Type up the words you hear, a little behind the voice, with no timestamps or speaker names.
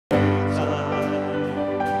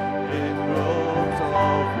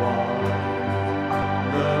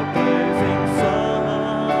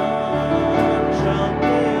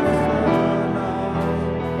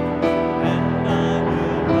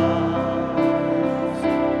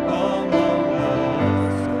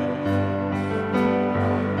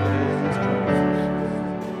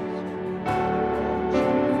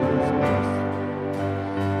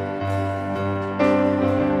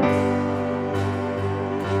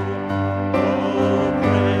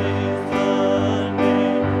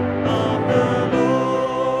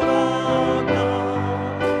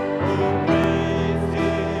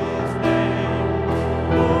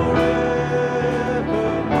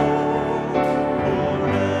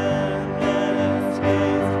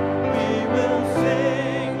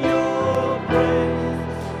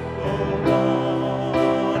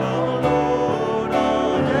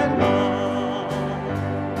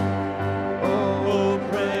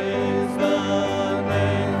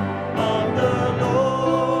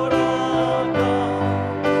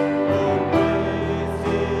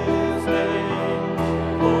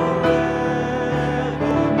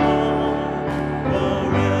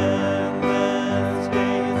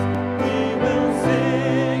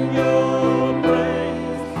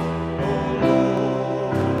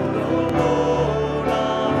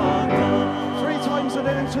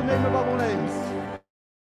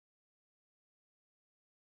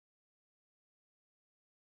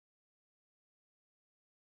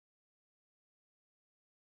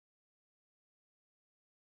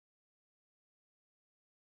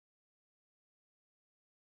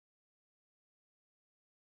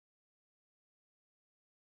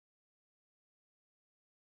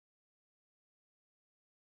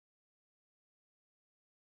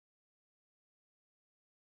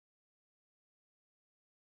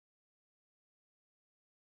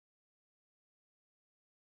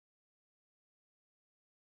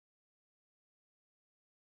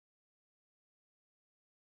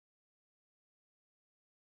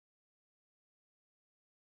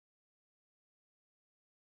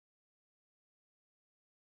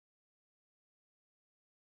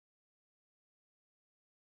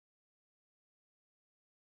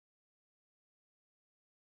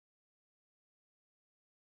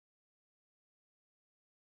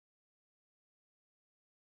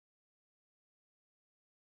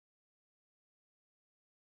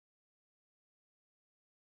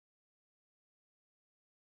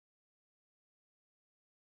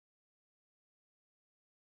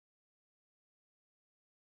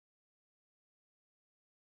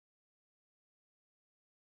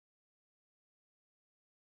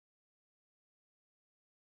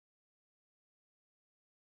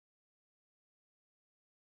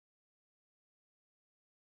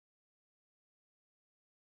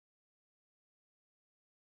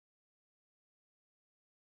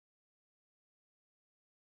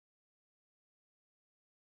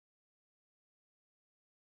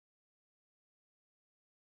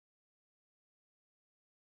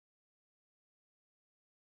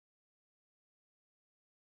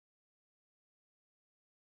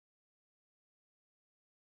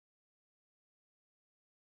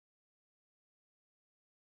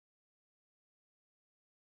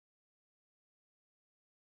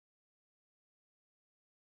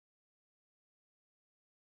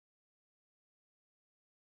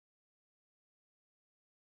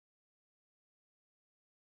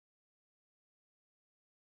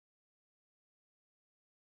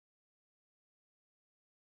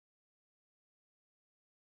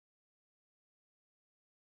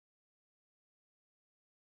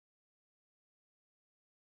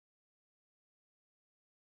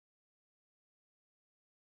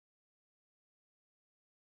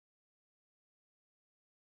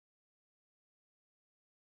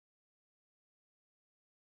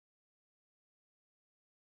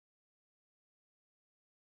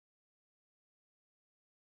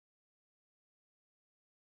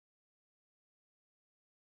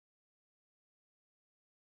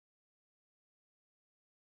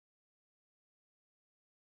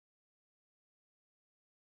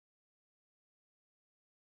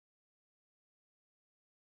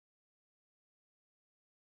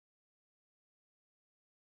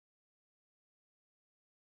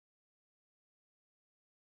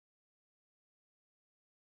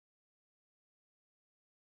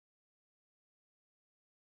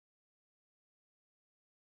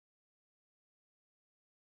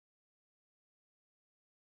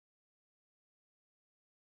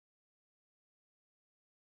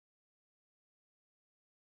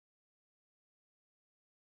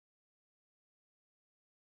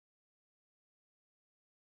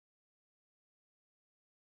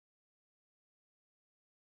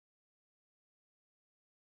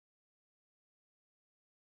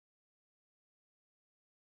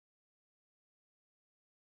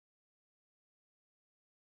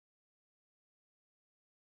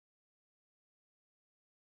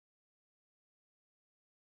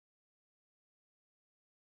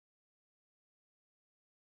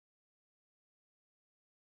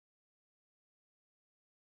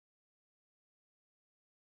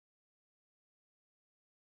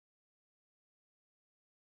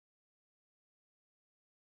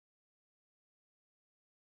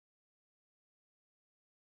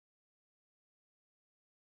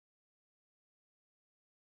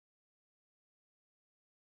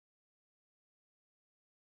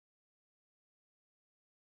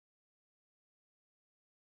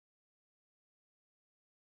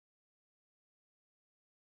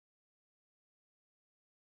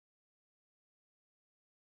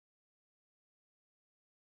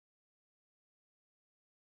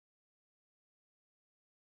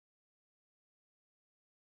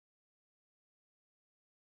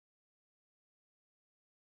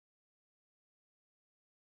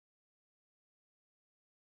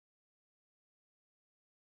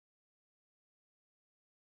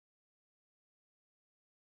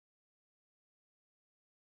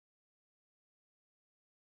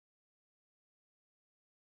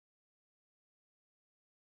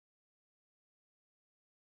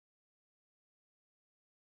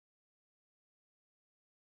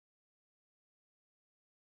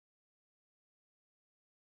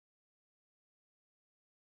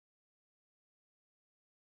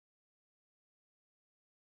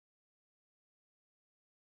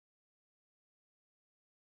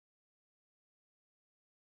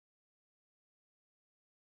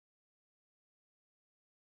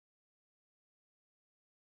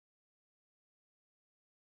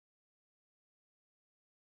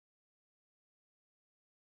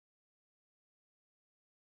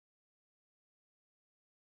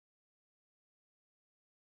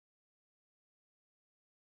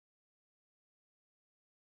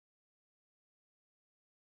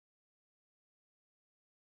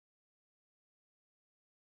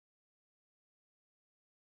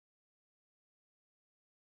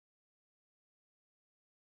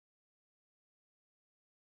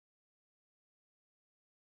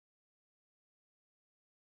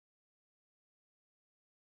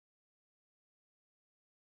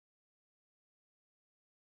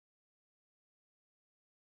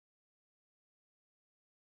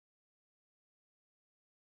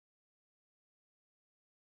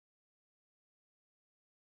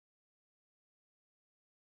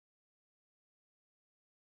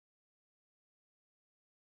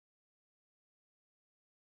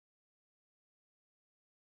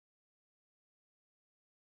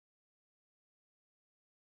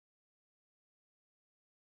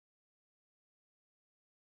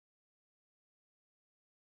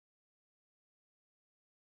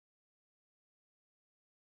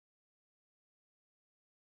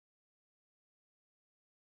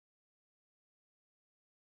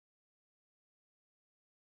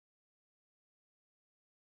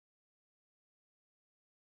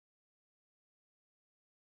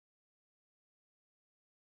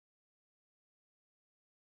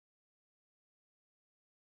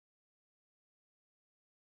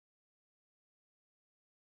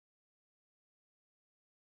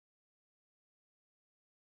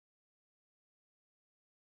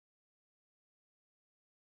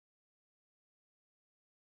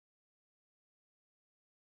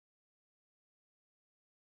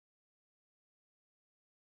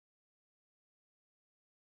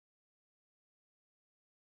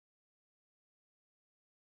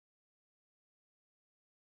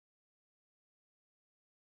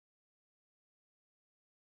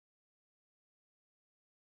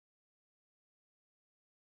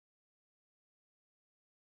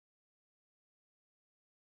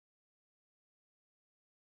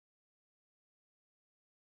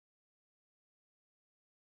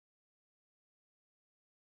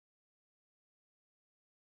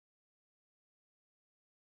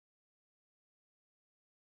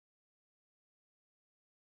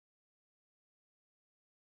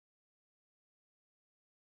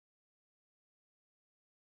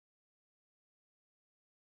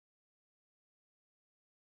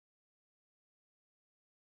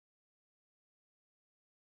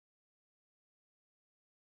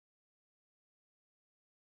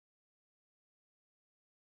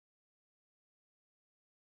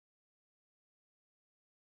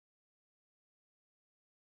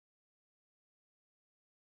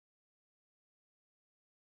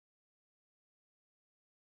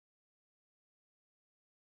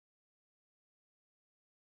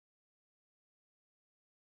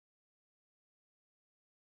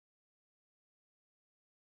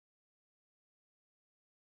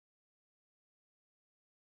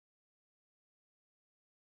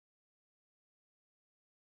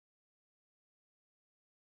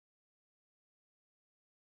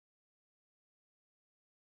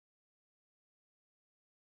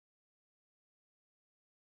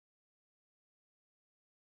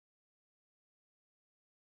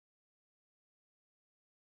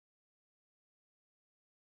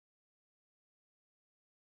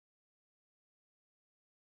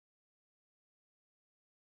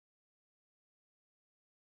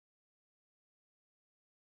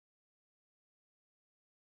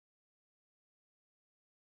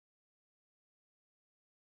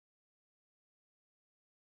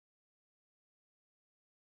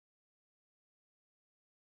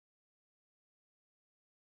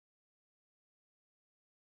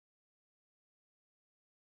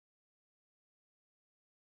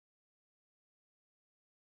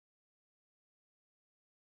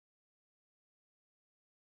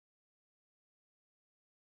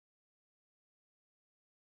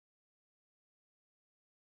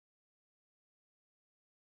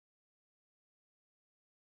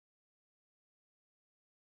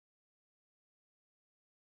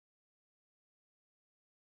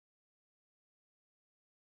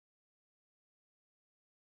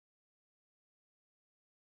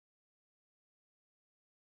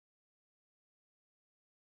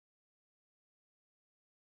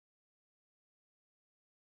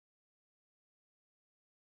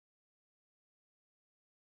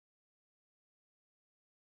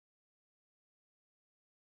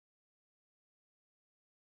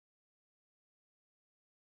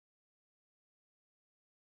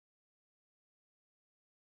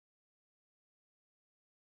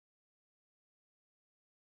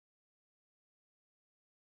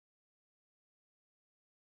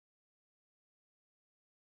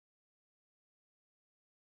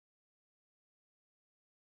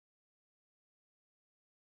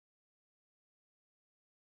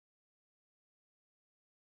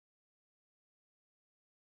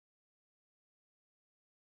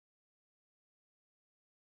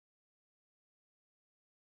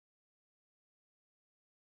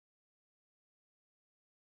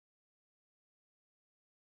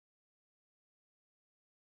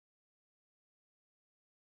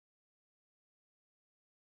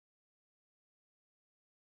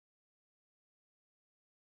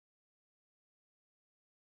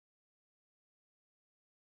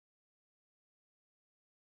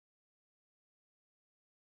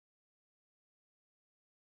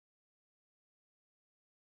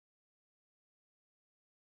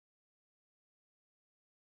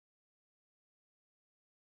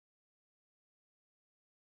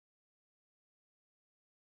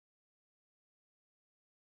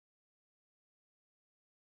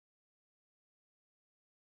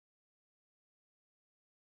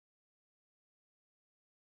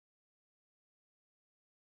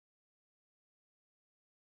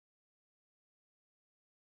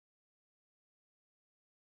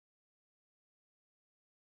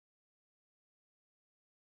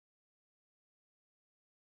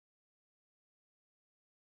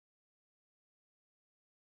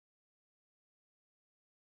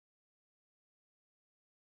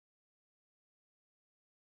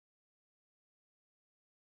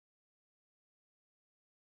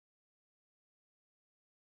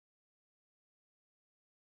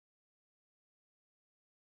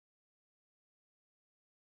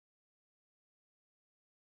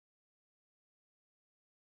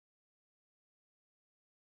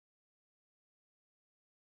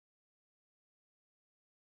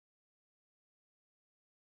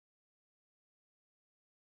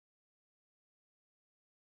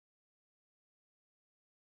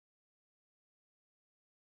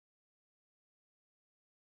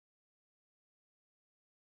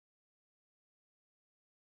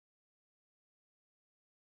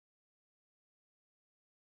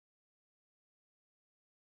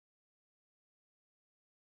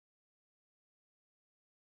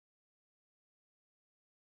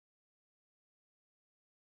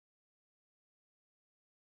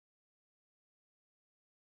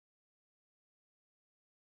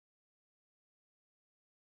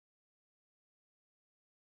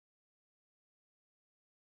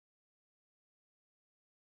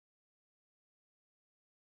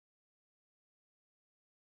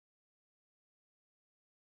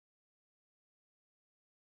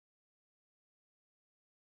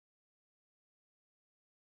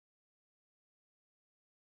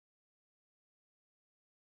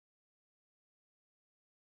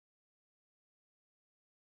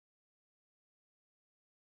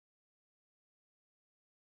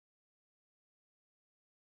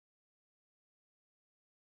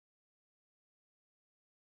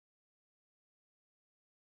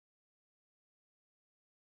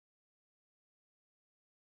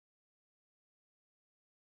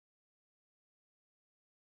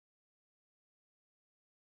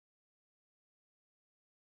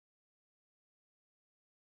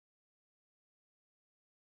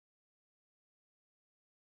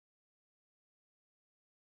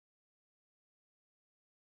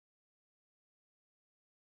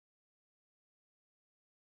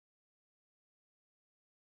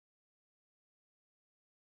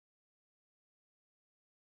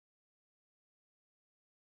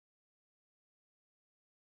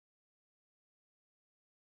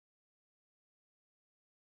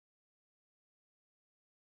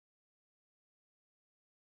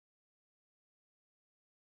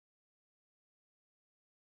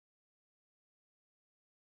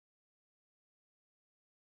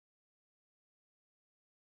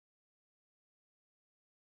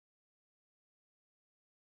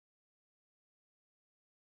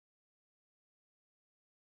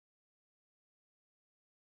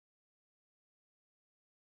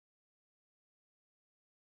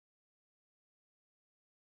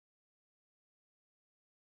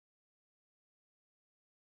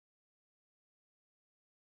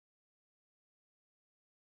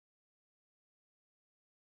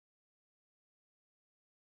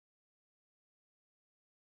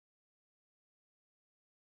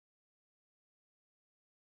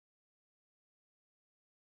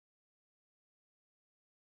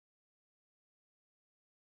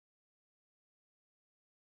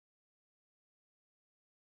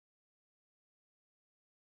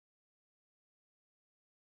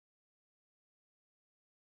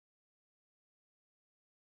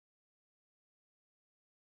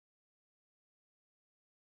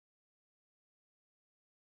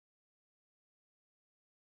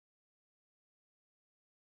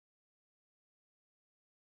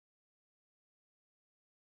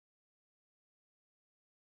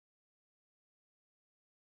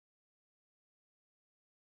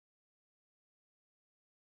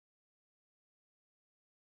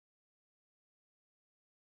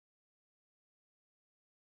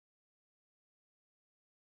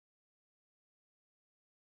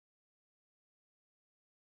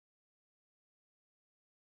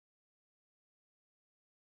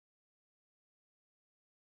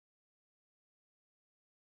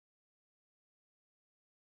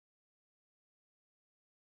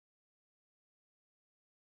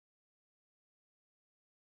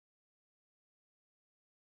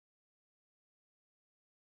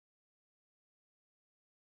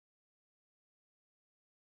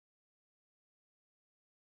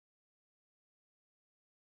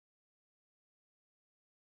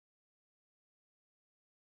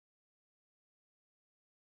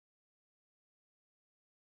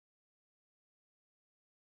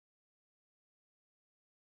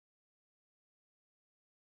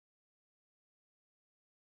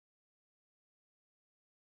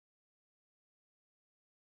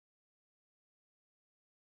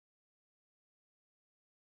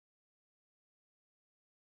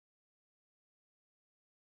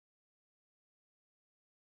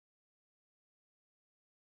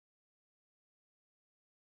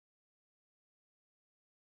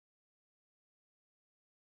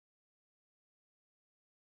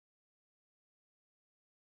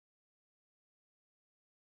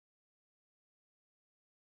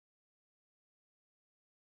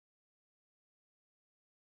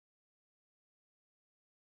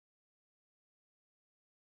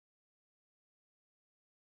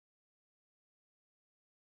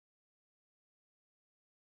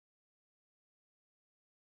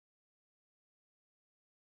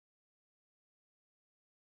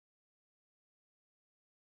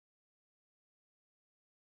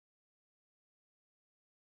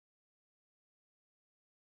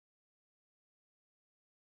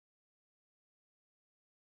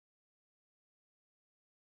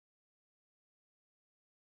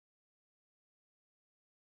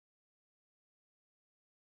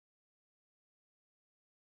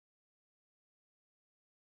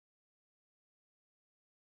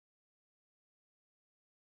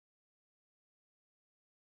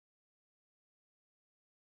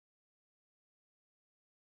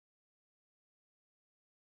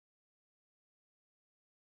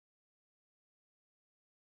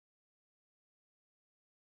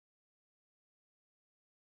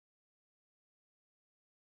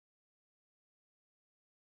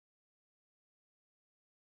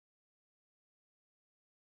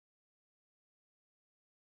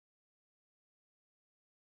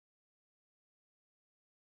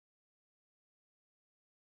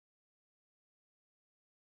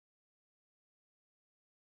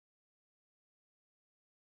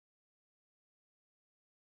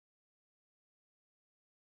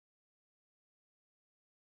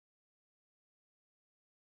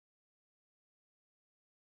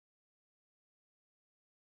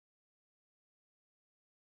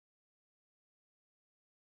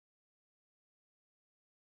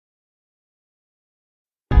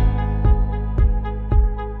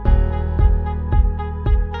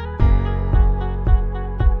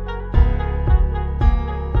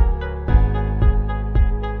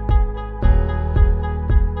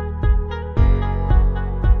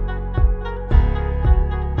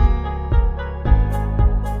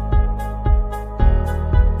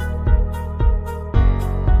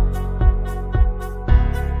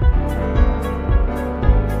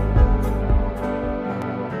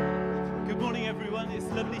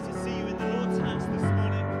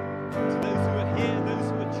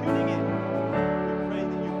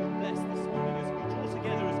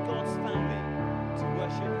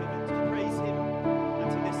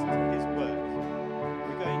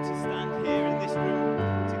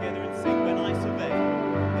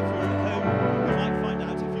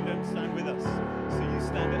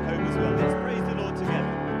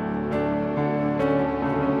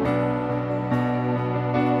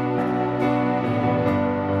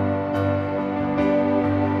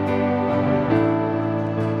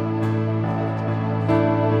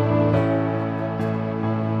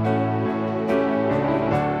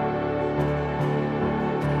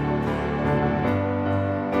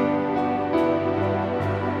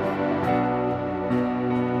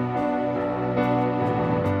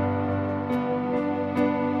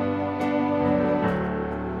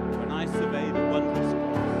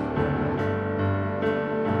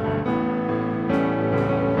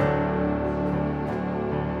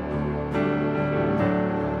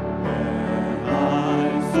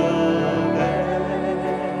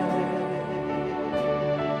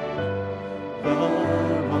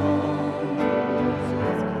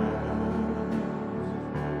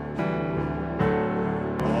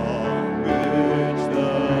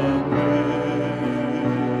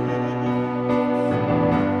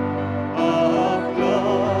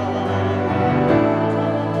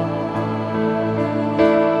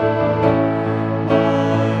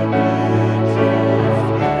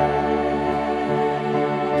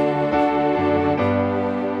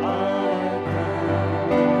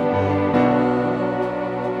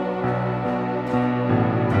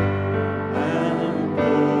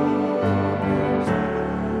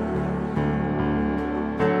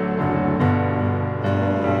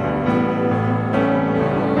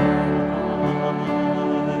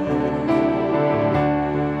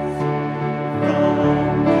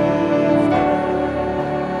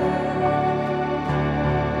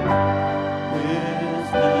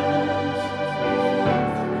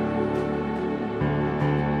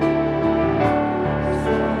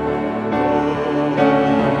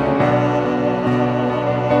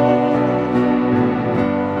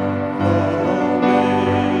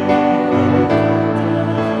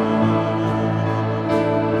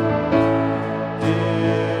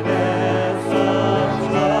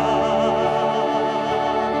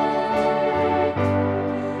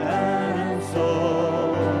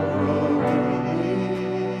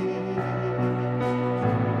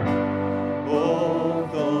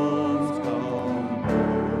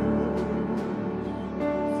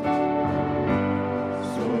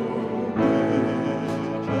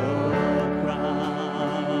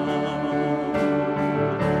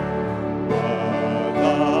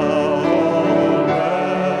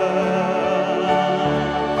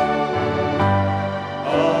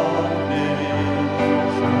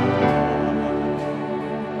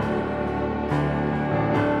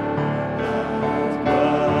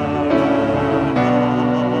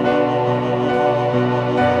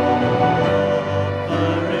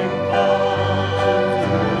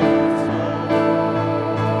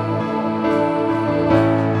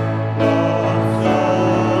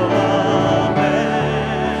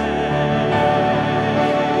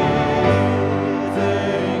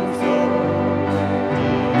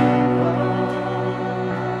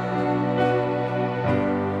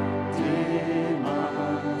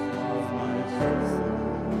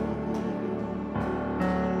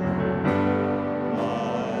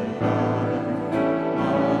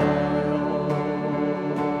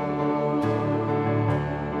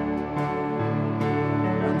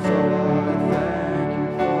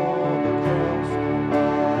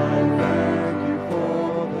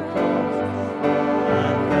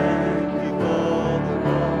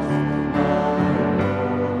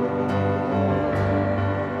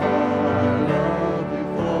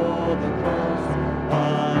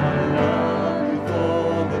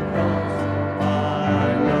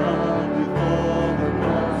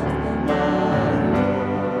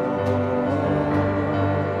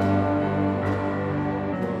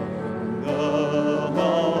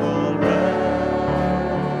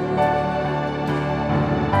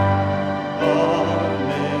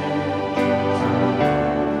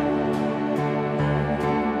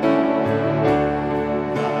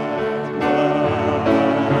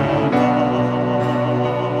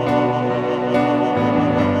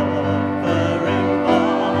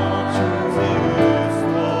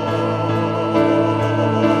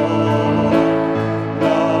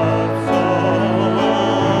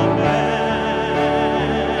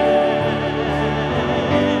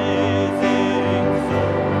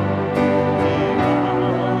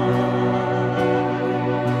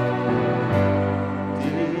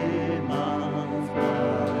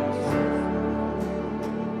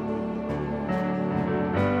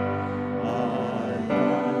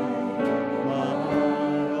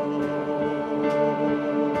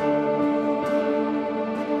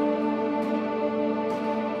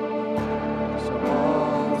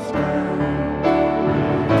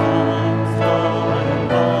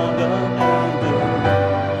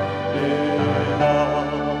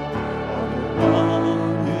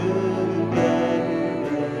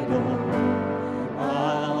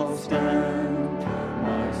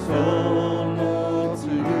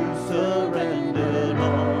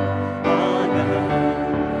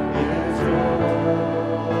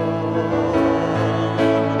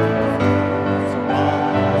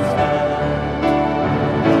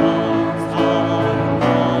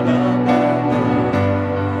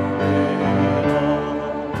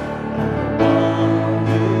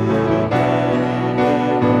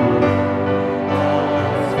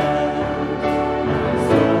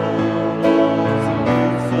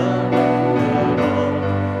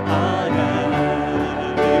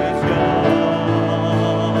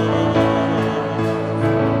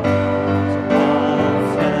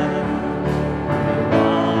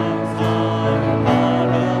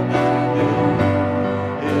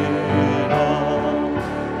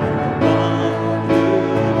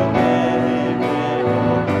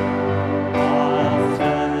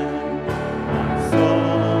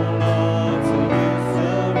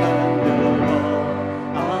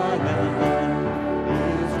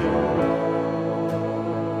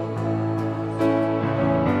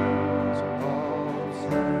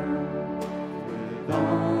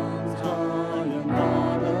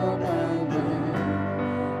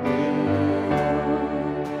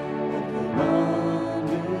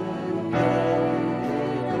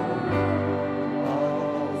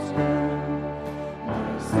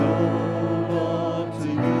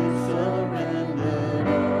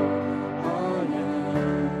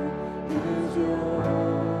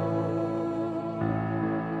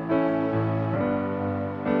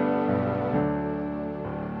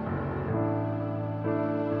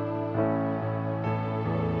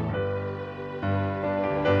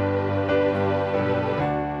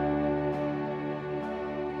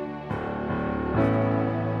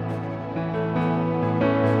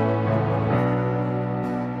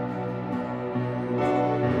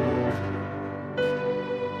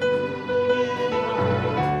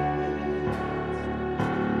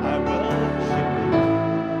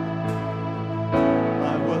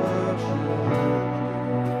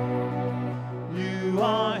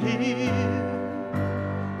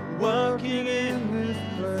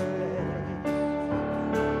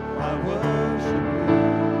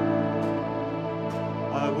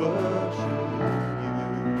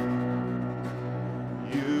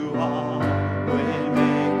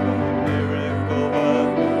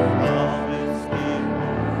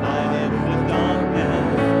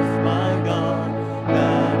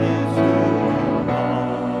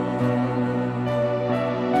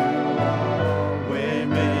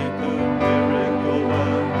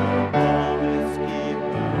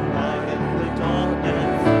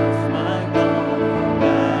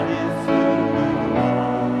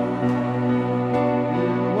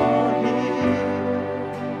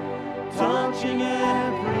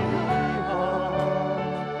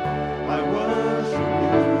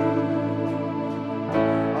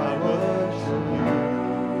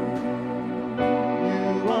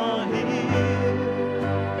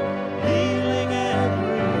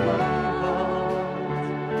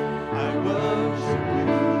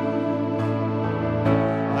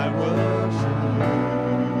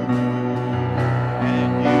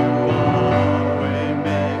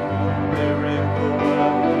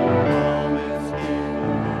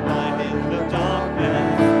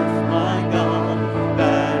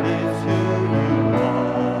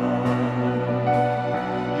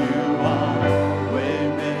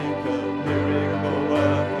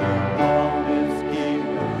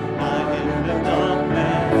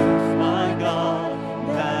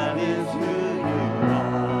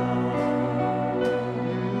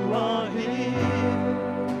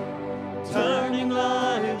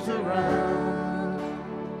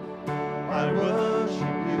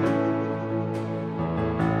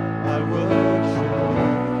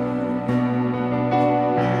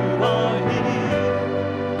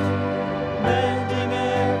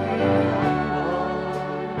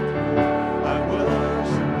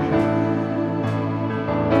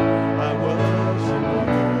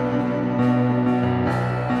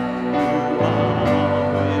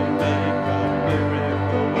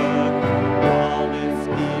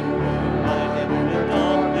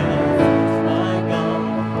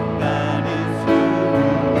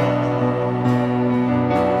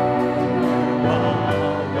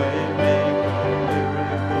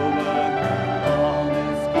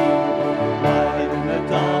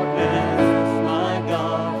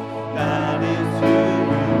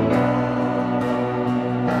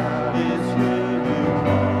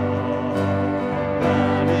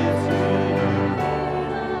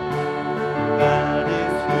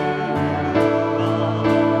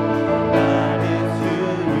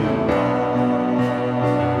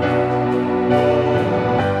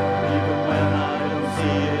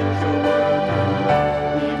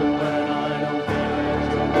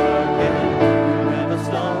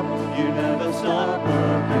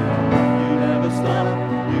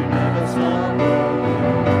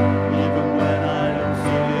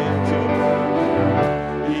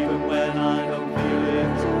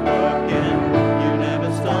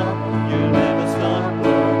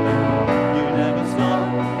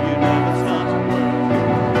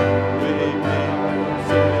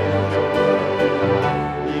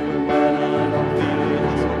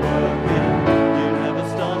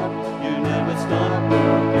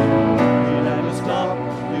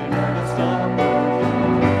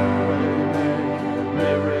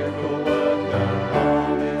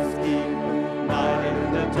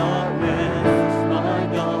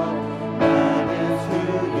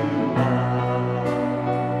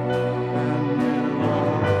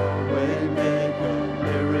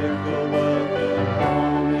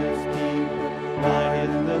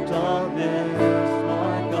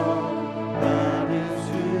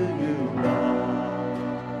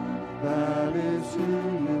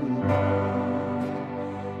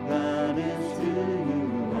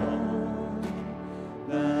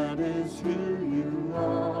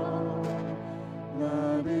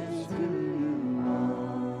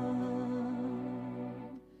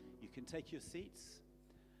Take your seats.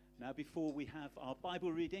 Now, before we have our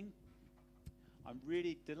Bible reading, I'm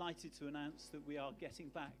really delighted to announce that we are getting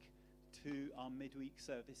back to our midweek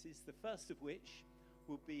services, the first of which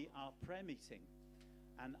will be our prayer meeting.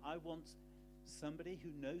 And I want somebody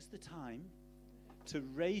who knows the time to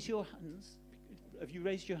raise your hands. Have you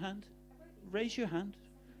raised your hand? Raise your hand.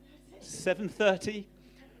 7:30.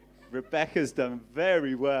 Rebecca's done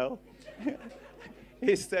very well.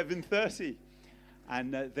 It's 7:30.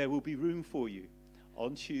 And there will be room for you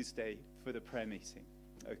on Tuesday for the prayer meeting.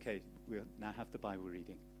 Okay, we'll now have the Bible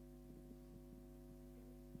reading.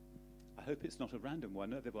 I hope it's not a random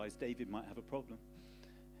one, otherwise David might have a problem.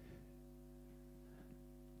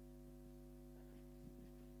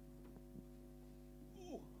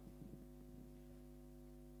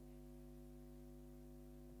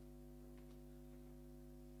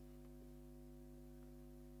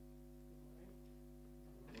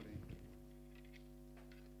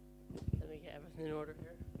 in order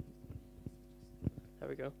here. There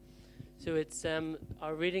we go. So it's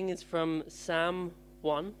our reading is from Psalm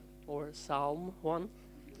 1 or Psalm 1.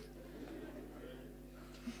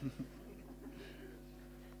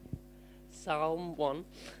 Psalm 1,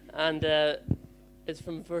 and it's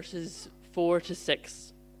from verses 4 to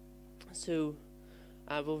 6. So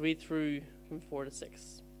we'll read through from 4 to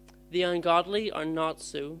 6. The ungodly are not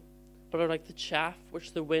so, but are like the chaff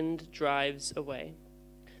which the wind drives away.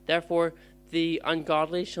 Therefore the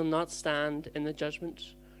ungodly shall not stand in the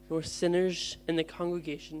judgment, nor sinners in the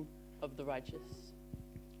congregation of the righteous.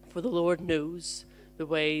 For the Lord knows the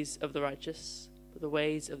ways of the righteous, but the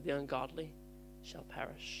ways of the ungodly shall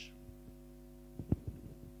perish.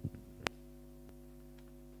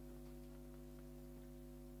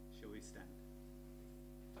 Shall we stand?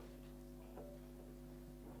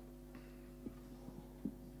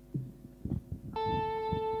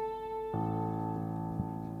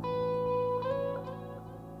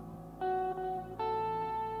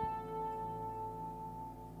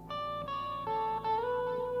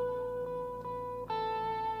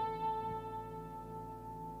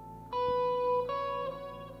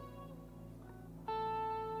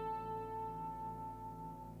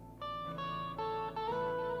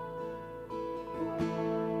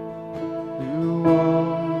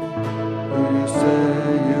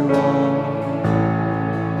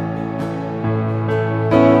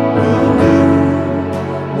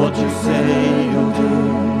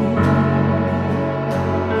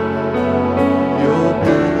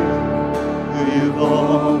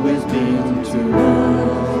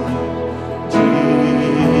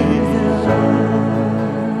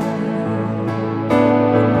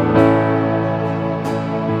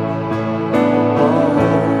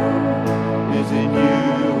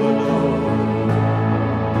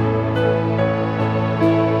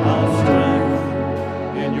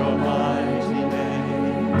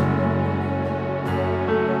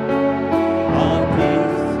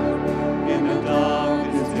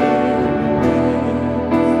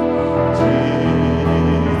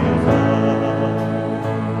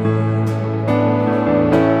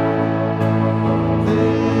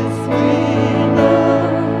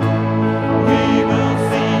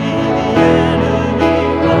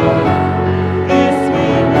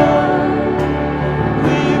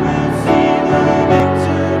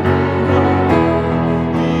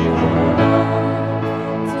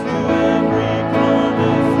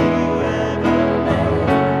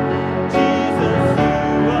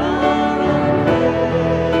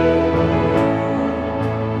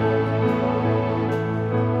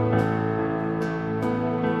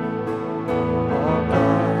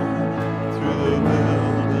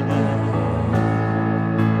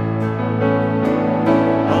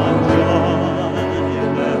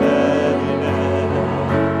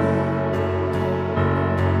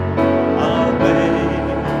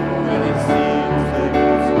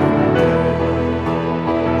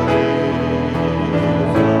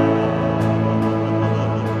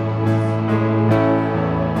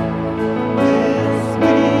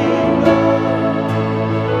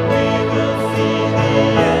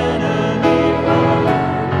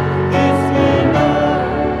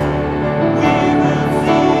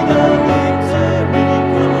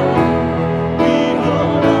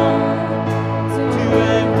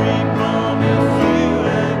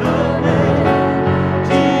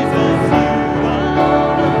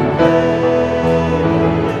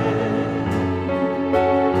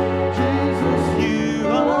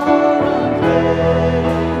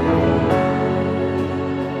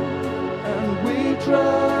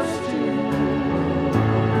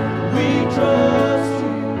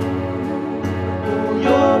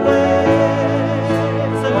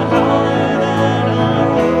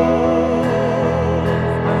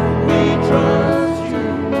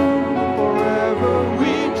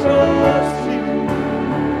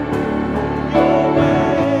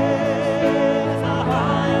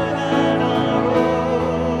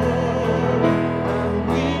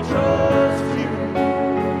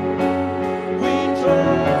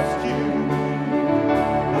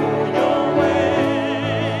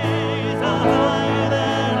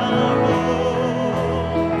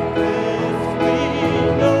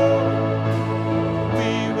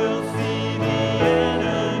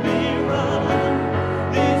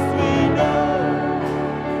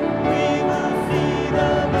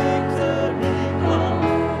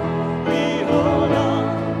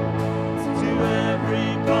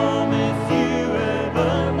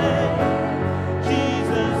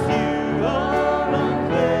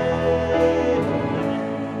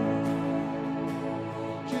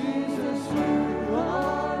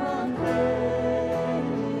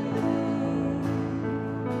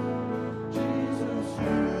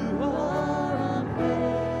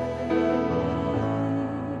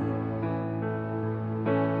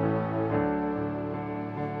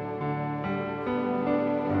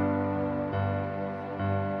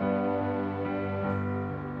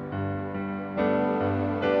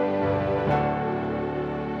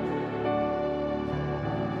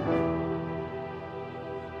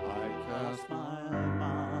 cast my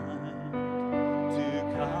mind to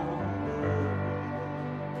Calvary.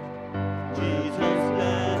 Jesus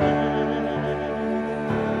bled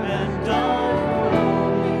and died for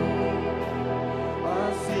me.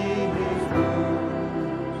 I see his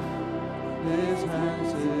wounds, his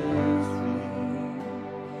hands, his feet,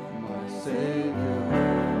 my Savior.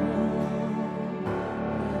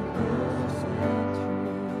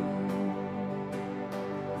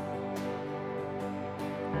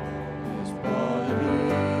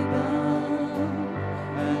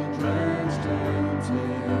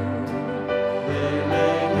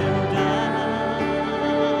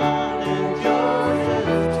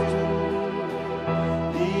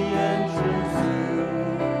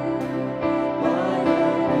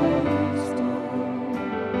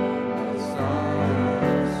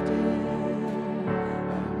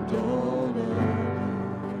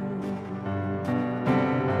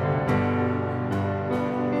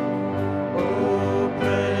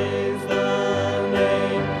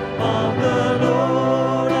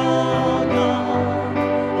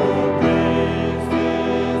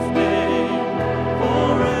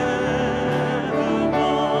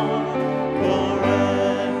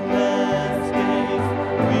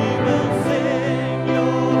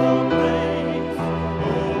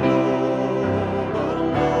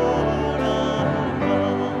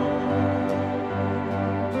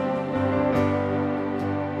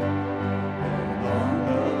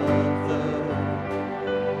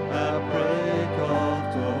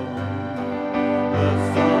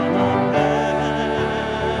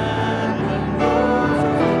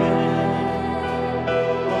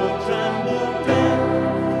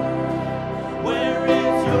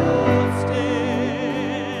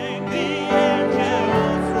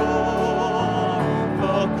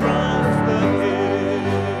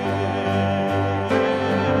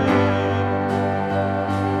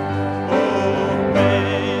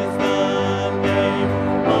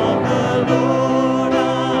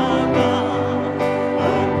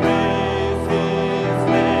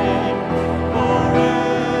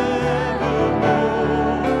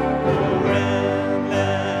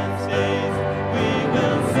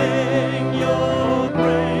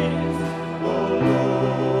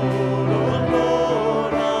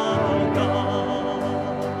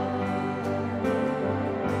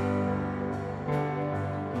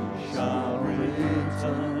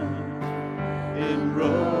 In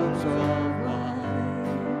roads of life.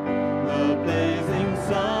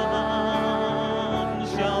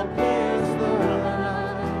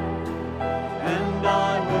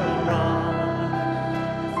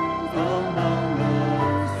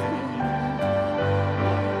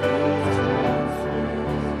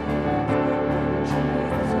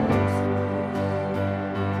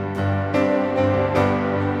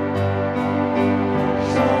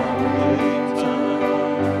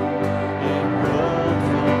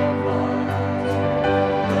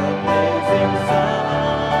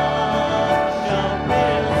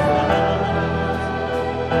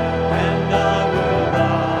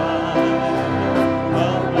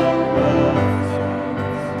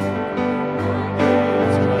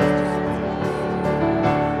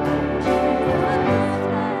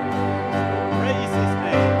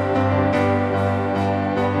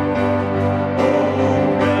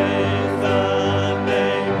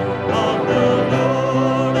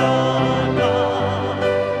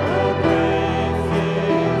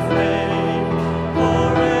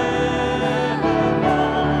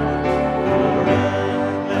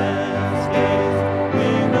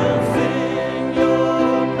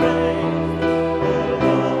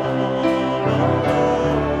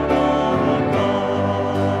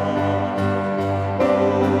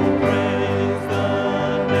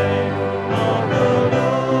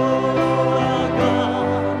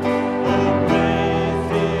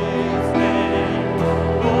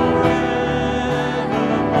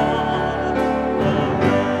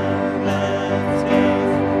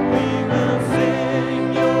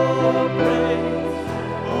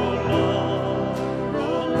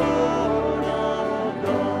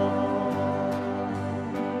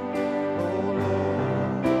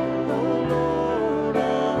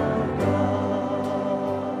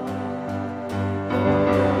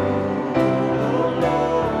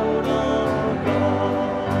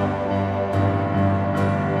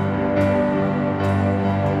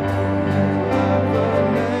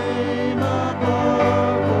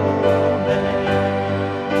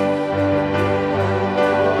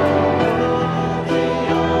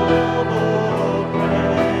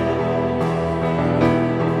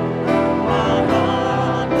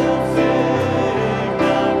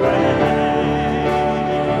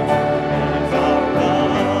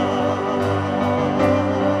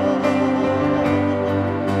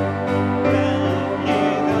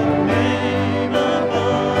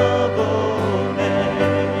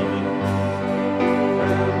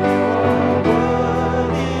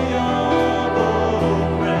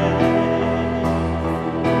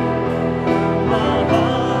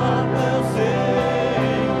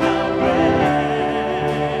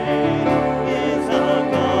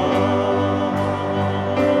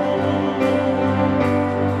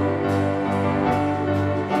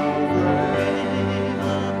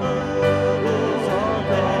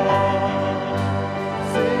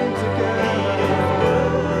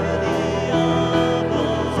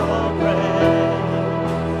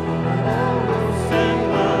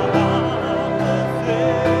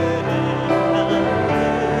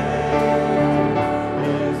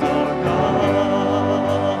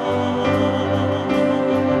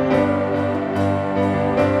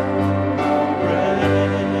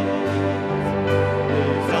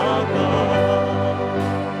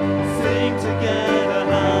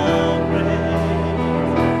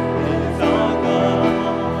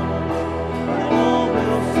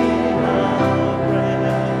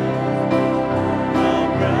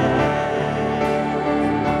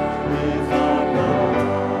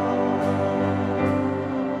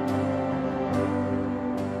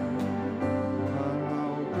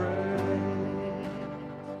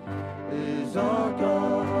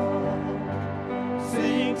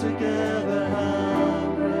 together,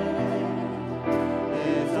 how great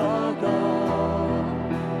is our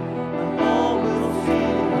God, and all will see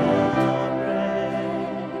how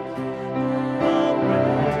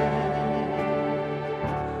great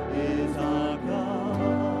is our God.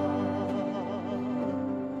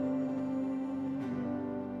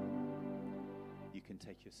 You can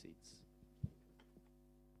take your seats.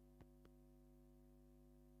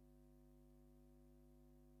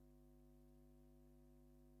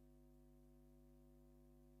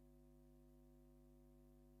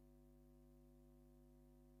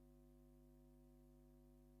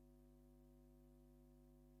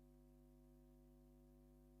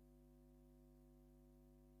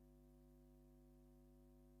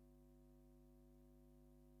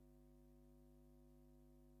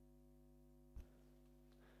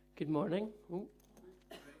 Good morning. Ooh.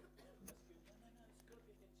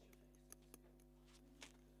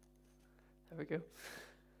 There we go.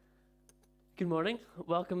 Good morning.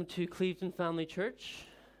 Welcome to Clevedon Family Church.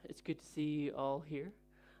 It's good to see you all here.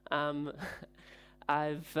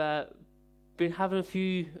 I've been having a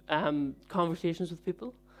few conversations with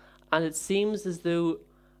people, and it seems as though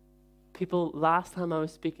people last time I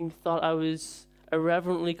was speaking thought I was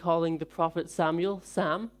irreverently calling the prophet Samuel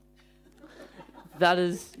Sam. That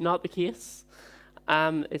is not the case.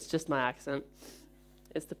 It's just my accent.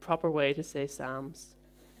 It's the proper way to say Sam's.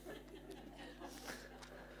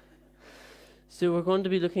 So we're going to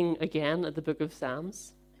be looking again at the book of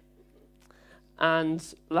Psalms. And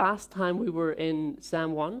last time we were in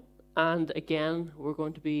Psalm 1, and again we're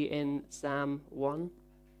going to be in Psalm 1.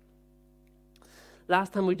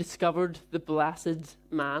 Last time we discovered the blessed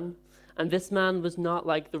man, and this man was not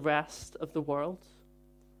like the rest of the world.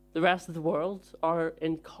 The rest of the world are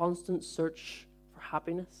in constant search for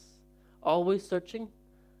happiness, always searching,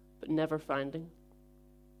 but never finding.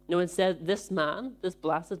 No, instead, this man, this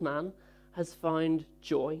blessed man, has found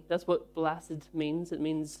joy. That's what blessed means. It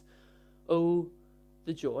means, oh,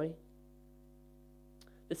 the joy.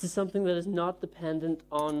 This is something that is not dependent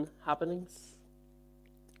on happenings.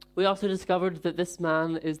 We also discovered that this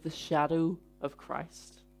man is the shadow of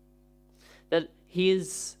Christ, that he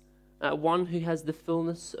is one who has the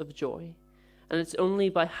fullness of joy. And it's only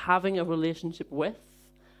by having a relationship with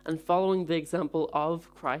and following the example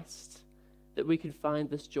of Christ that we can find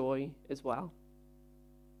this joy as well.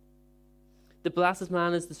 The blessed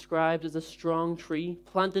man is described as a strong tree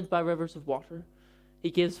planted by rivers of water. He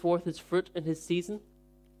gives forth his fruit in his season.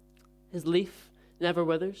 His leaf never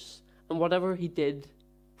withers, and whatever he did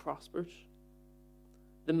prospered.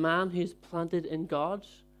 The man who is planted in God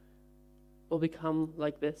will become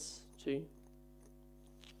like this too.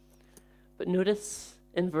 But notice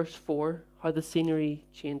in verse 4 how the scenery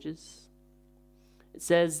changes. It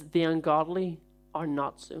says, the ungodly are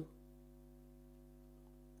not so.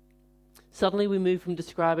 Suddenly we move from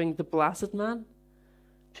describing the blessed man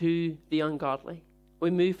to the ungodly. We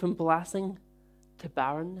move from blessing to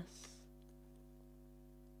barrenness.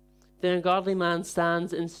 The ungodly man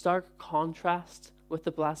stands in stark contrast with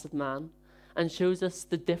the blessed man and shows us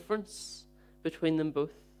the difference between them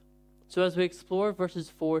both. So as we explore verses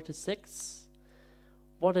 4 to 6,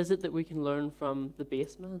 what is it that we can learn from the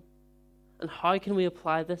base man? And how can we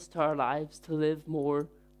apply this to our lives to live more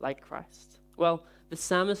like Christ? Well, the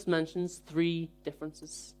psalmist mentions 3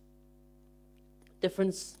 differences.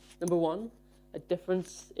 Difference number 1, a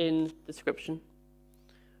difference in description.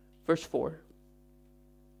 Verse 4.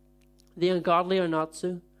 The ungodly are not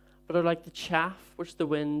so, but are like the chaff which the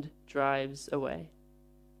wind drives away.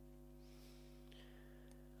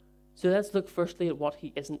 So let's look firstly at what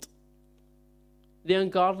he isn't. The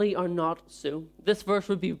ungodly are not so. This verse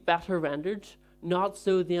would be better rendered, not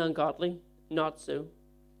so the ungodly, not so.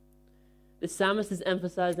 The psalmist is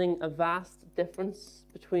emphasizing a vast difference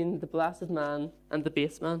between the blessed man and the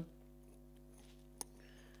base man.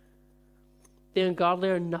 The ungodly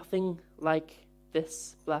are nothing like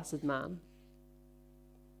this blessed man.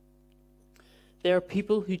 They are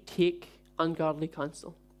people who take ungodly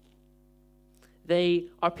counsel. They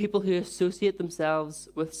are people who associate themselves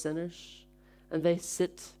with sinners, and they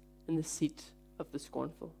sit in the seat of the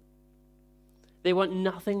scornful. They want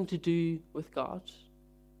nothing to do with God.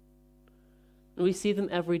 And we see them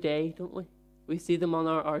every day, don't we? We see them on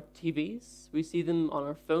our TVs. We see them on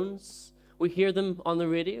our phones. We hear them on the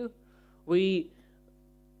radio. We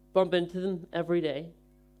bump into them every day.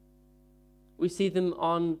 We see them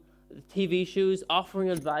on the TV shows offering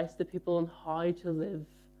advice to people on how to live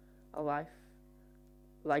a life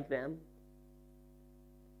like them.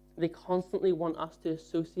 They constantly want us to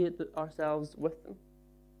associate ourselves with them.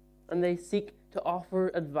 And they seek to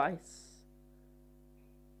offer advice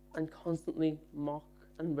and constantly mock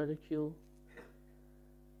and ridicule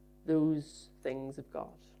those things of God.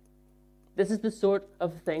 This is the sort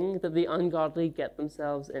of thing that the ungodly get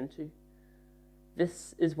themselves into.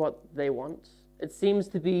 This is what they want. It seems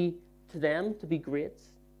to be, to them, to be great.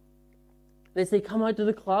 They say, come out to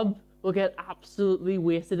the club, we'll get absolutely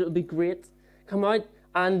wasted, it'll be great. Come out,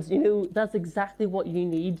 and that's exactly what you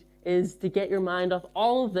need, is to get your mind off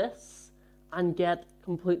all of this and get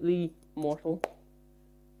completely mortal.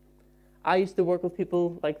 I used to work with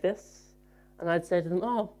people like this, and I'd say to them,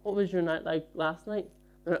 oh, what was your night like last night?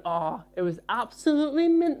 And they're like, oh, it was absolutely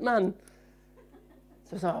mint, man.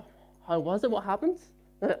 So I thought, how was it? What happened?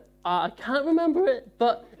 I can't remember it,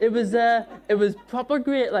 but it was proper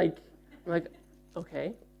great. Like, I'm like,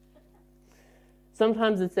 okay.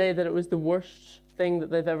 Sometimes they'd say that it was the worst thing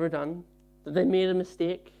that they've ever done, that they made a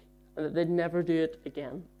mistake, and that they'd never do it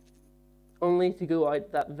again, only to go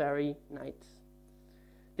out that very night.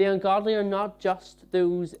 The ungodly are not just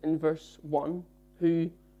those in verse 1 who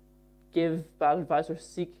give bad advice or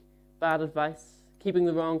seek bad advice, keeping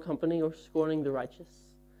the wrong company or scorning the righteous,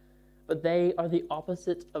 but they are the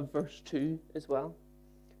opposite of verse 2 as well.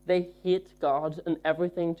 They hate God and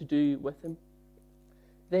everything to do with him.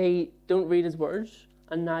 They don't read his words,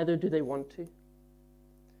 and neither do they want to,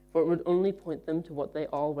 for it would only point them to what they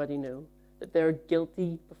already know, that they are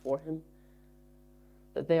guilty before him,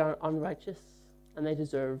 that they are unrighteous, and they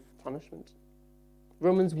deserve punishment.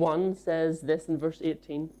 Romans 1 says this in verse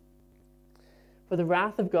 18, for the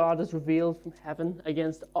wrath of God is revealed from heaven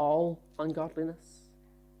against all ungodliness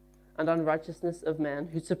and unrighteousness of men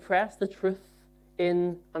who suppress the truth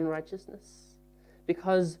in unrighteousness,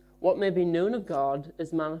 because what may be known of God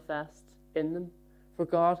is manifest in them, for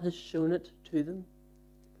God has shown it to them.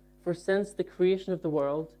 For since the creation of the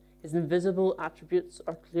world, his invisible attributes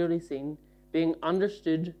are clearly seen, being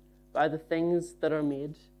understood by the things that are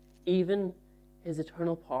made, even his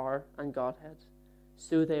eternal power and Godhead,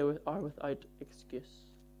 so they are without excuse.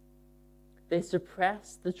 They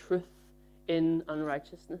suppress the truth in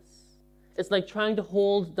unrighteousness. It's like trying to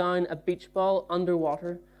hold down a beach ball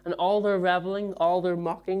underwater, and all their reveling, all their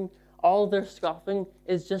mocking, all their scoffing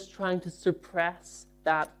is just trying to suppress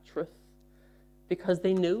that truth, because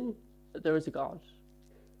they know that there is a God.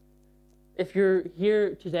 If you're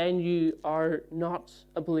here today and you are not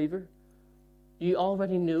a believer, you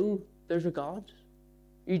already know there's a God.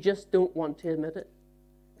 You just don't want to admit it.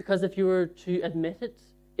 Because if you were to admit it,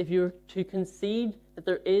 if you were to concede that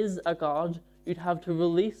there is a God, you'd have to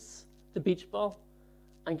release the beach ball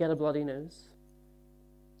and get a bloody nose.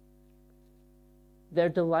 Their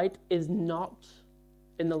delight is not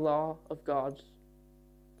in the law of God.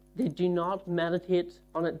 They do not meditate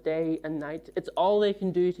on it day and night. It's all they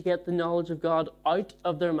can do to get the knowledge of God out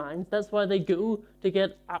of their minds. That's why they go to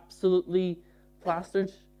get absolutely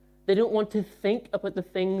plastered. They don't want to think about the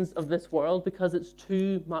things of this world because it's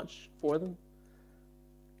too much for them.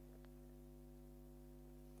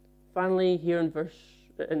 Finally, here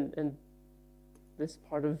in this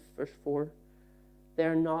part of verse 4, they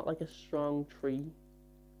are not like a strong tree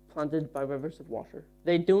planted by rivers of water.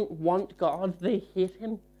 They don't want God, they hate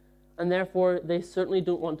him, and therefore they certainly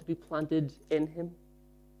don't want to be planted in him.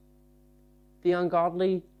 The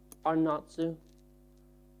ungodly are not so.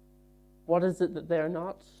 What is it that they are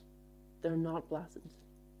not? They're not blessed.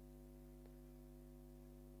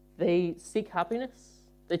 They seek happiness.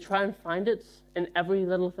 They try and find it in every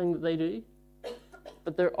little thing that they do,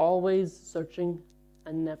 but they're always searching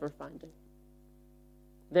and never finding.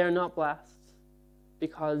 They are not blessed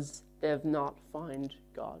because they have not found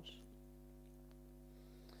God.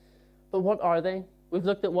 But what are they? We've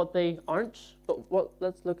looked at what they aren't, but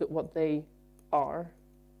let's look at what they are.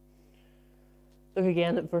 Look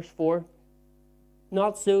again at verse 4.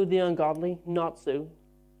 Not so the ungodly, not so,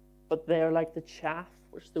 but they are like the chaff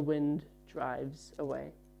which the wind drives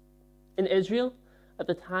away. In Israel, at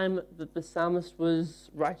the time that the psalmist was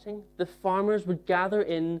writing, the farmers would gather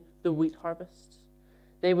in the wheat harvest.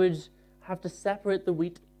 They would have to separate the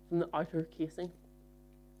wheat from the outer casing.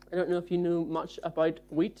 I don't know if you know much about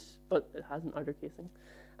wheat, but it has an outer casing.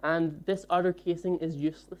 And this outer casing is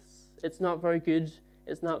useless. It's not very good.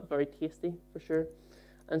 It's not very tasty, for sure.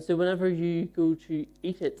 And so whenever you go to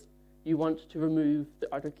eat it, you want to remove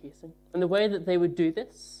the outer casing. And the way that they would do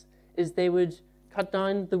this is they would cut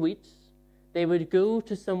down the wheat. They would go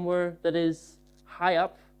to somewhere that is high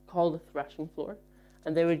up, called a threshing floor,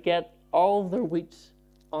 and they would get all of their wheat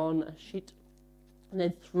on a sheet, and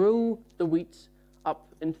they'd throw the wheat up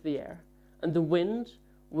into the air, and the wind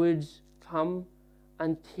would come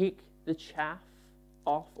and take the chaff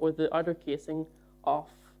off, or the outer casing off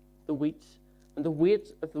the wheat, and the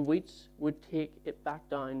weight of the wheat would take it back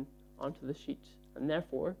down onto the sheet, and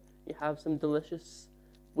therefore you have some delicious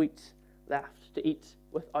wheat left to eat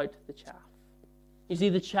without the chaff. You see,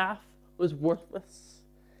 the chaff was worthless.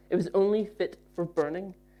 It was only fit for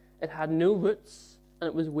burning. It had no roots, and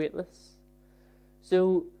it was weightless.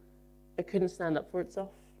 So it couldn't stand up for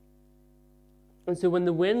itself. And so when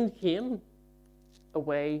the wind came,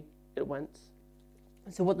 away it went.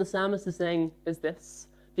 And so what the psalmist is saying is this: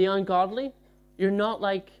 the ungodly, you're not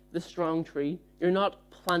like the strong tree. You're not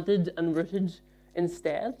planted and rooted.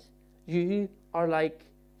 Instead, you are like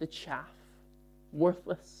the chaff,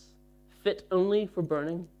 worthless, fit only for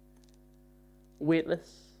burning,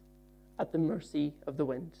 weightless, at the mercy of the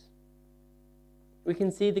wind. We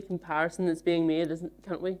can see the comparison that's being made,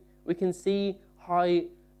 can't we? We can see how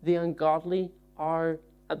the ungodly are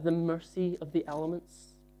at the mercy of the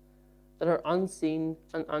elements that are unseen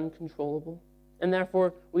and uncontrollable. And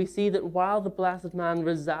therefore, we see that while the blessed man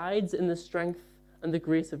resides in the strength and the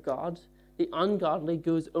grace of God, the ungodly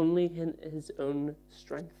goes only in his own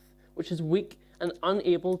strength, which is weak and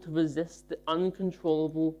unable to resist the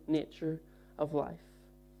uncontrollable nature of life.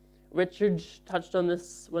 Richard touched on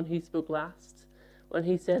this when he spoke last, when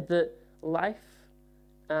he said that life,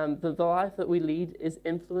 the life that we lead is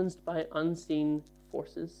influenced by unseen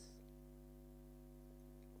forces,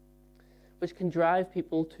 which can drive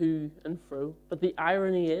people to and fro. But the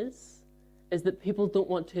irony is that people don't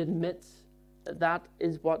want to admit that that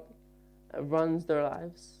is what runs their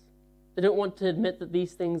lives. They don't want to admit that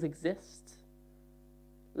these things exist,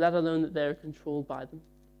 let alone that they're controlled by them.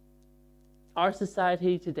 Our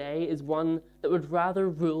society today is one that would rather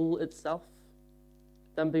rule itself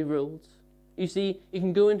than be ruled. You see, you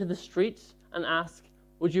can go into the street and ask,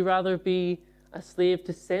 would you rather be a slave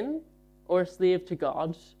to sin or a slave to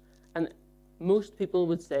God? And most people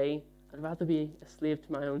would say, I'd rather be a slave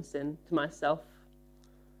to my own sin, to myself.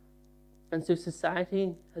 And so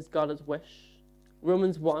society has got its wish.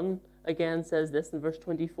 Romans 1 again says this in verse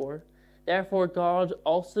 24, therefore God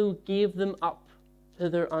also gave them up to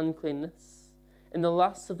their uncleanness, in the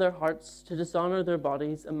lusts of their hearts, to dishonor their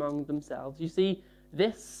bodies among themselves. You see,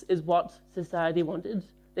 this is what society wanted.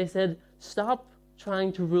 They said, stop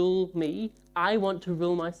trying to rule me. I want to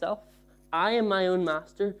rule myself. I am my own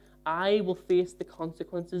master. I will face the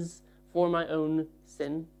consequences for my own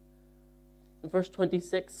sin. In verse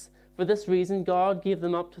 26, for this reason God gave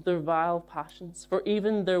them up to their vile passions, for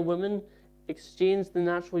even their women exchanged the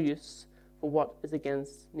natural use for what is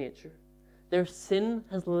against nature. Their sin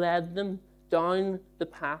has led them down the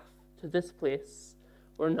path to this place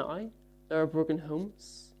where now there are broken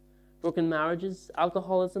homes, broken marriages,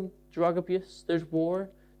 alcoholism, drug abuse, there's war,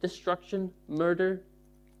 destruction, murder,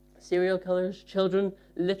 serial killers, children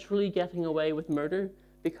literally getting away with murder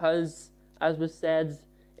because, as was said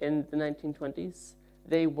in the 1920s,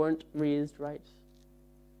 they weren't raised right.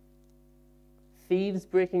 Thieves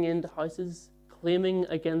breaking into houses, claiming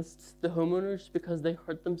against the homeowners because they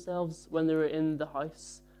hurt themselves when they were in the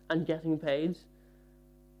house and getting paid.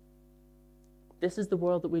 This is the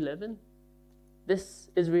world that we live in. This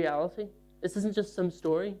is reality. This isn't just some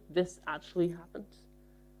story. This actually happened.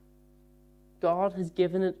 God has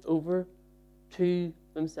given it over to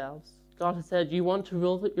themselves. God has said, you want to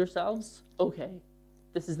rule it yourselves? Okay,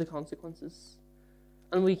 this is the consequences.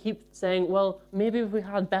 And we keep saying, well, maybe if we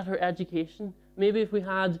had better education, maybe if we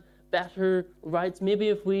had better rights, maybe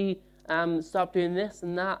if we stop doing this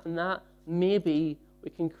and that, maybe we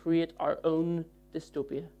can create our own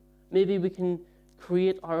dystopia. Maybe we can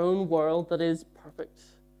create our own world that is perfect.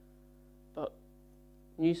 But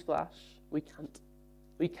newsflash, we can't.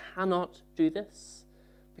 We cannot do this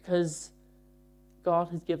because God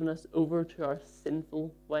has given us over to our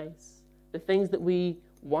sinful ways. The things that we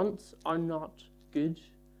want are not good.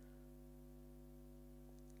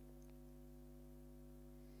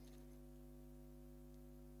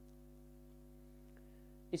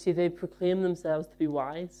 You see, they proclaimed themselves to be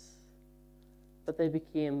wise, but they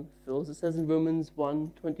became fools. It says in Romans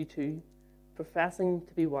 1:22, professing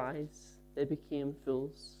to be wise, they became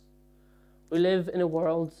fools. We live in a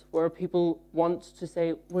world where people want to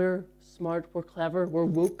say, we're smart, we're clever, we're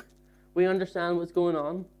woke, we understand what's going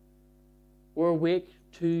on, we're awake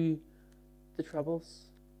to the troubles,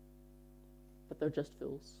 but they're just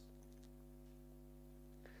fools.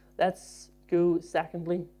 Let's go,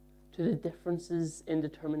 secondly, to the differences in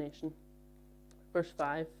determination. Verse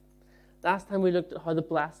 5. Last time we looked at how the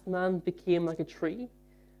blessed man became like a tree,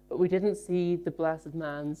 but we didn't see the blessed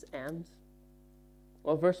man's end.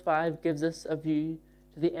 Well, verse 5 gives us a view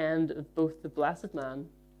to the end of both the blessed man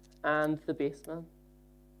and the base man.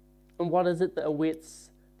 And what is it that awaits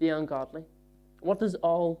the ungodly? What does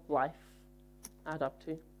all life add up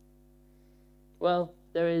to? Well,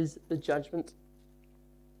 there is the judgment.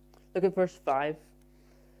 Look at verse 5.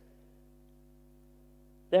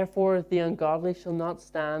 Therefore the ungodly shall not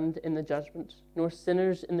stand in the judgment, nor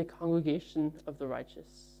sinners in the congregation of the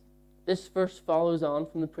righteous. This verse follows on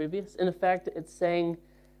from the previous. In effect, it's saying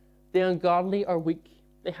the ungodly are weak.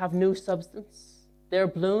 They have no substance. They are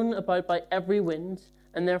blown about by every wind,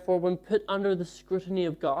 and therefore when put under the scrutiny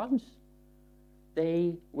of God,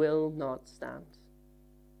 they will not stand.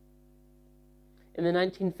 In the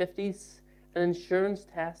 1950s, an insurance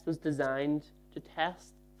test was designed to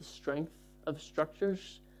test the strength of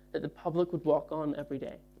structures that the public would walk on every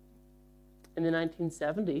day. In the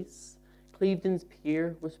 1970s, Clevedon's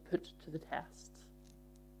pier was put to the test.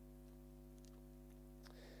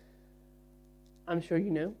 I'm sure you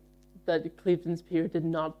know that Clevedon's pier did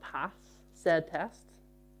not pass said test.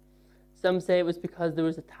 Some say it was because there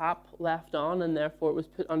was a tap left on and therefore it was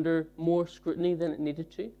put under more scrutiny than it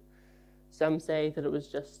needed to. Some say that it was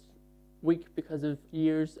just weak because of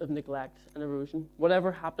years of neglect and erosion.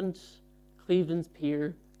 Whatever happened, Clevedon's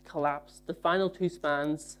pier collapsed. The final two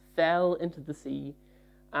spans fell into the sea,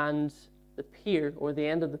 and the pier, or the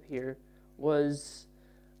end of the pier, was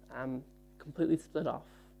completely split off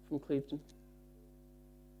from Clevedon.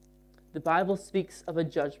 The Bible speaks of a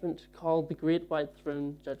judgment called the Great White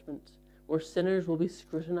Throne Judgment, where sinners will be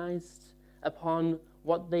scrutinized upon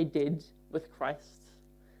what they did with Christ.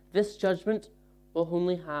 This judgment will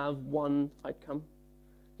only have one outcome: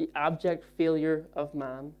 the abject failure of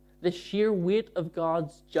man. The sheer weight of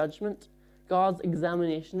God's judgment, God's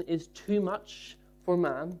examination, is too much for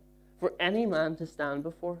man, for any man to stand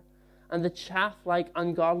before. And the chaff-like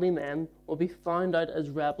ungodly men will be found out as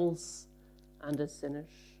rebels and as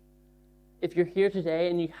sinners. If you're here today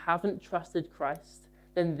and you haven't trusted Christ,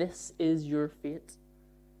 then this is your fate.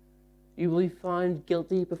 You will be found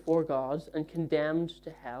guilty before God and condemned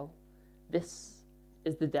to hell. This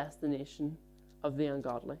is the destination of the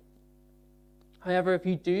ungodly. However, if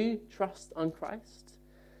you do trust on Christ,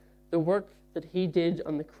 the work that he did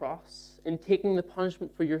on the cross in taking the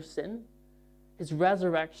punishment for your sin, his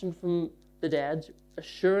resurrection from the dead,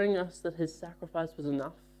 assuring us that his sacrifice was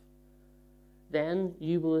enough, then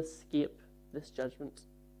you will escape this judgment,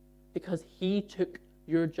 because he took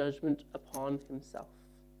your judgment upon himself.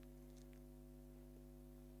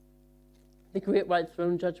 The Great White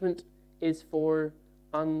Throne Judgment is for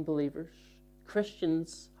unbelievers.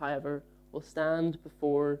 Christians, however, will stand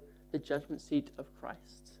before the judgment seat of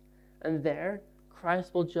Christ. And there,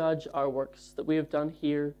 Christ will judge our works that we have done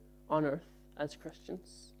here on earth as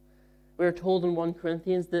Christians. We are told in 1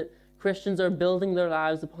 Corinthians that Christians are building their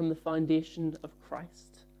lives upon the foundation of Christ.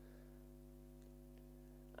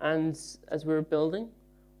 And as we're building,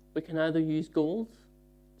 we can either use gold,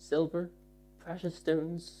 silver, precious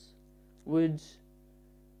stones, wood,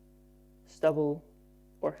 stubble,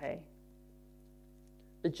 or hay.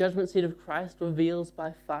 The judgment seat of Christ reveals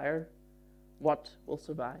by fire what will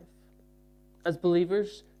survive. As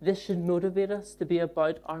believers, this should motivate us to be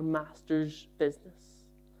about our Master's business,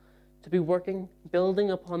 to be working,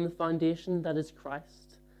 building upon the foundation that is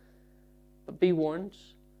Christ. But be warned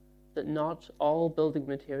that not all building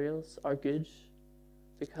materials are good,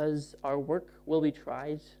 because our work will be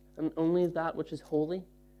tried, and only that which is holy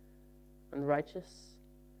and righteous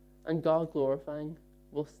and God-glorifying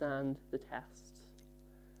will stand the test.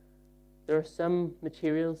 There are some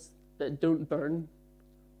materials that don't burn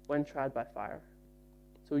when tried by fire,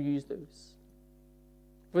 so use those.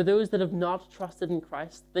 For those that have not trusted in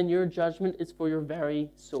Christ, then your judgment is for your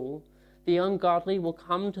very soul. The ungodly will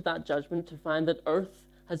come to that judgment to find that earth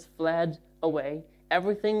has fled away.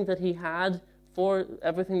 Everything that he had, for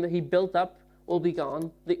everything that he built up, will be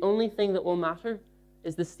gone. The only thing that will matter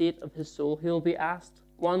is the state of his soul. He will be asked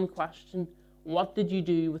one question: what did you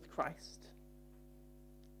do with Christ?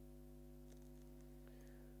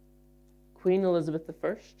 Queen Elizabeth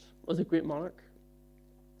I was a great monarch.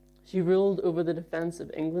 She ruled over the defense of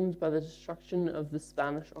England by the destruction of the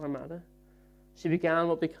Spanish Armada. She began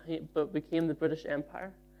what became the British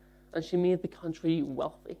Empire, and she made the country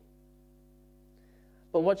wealthy.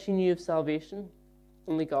 But what she knew of salvation,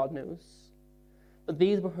 only God knows. But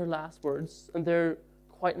these were her last words, and they're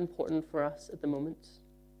quite important for us at the moment.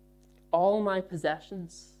 All my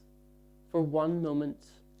possessions for one moment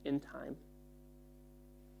in time.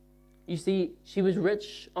 You see, she was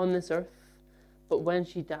rich on this earth, but when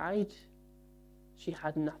she died, she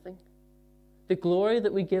had nothing. The glory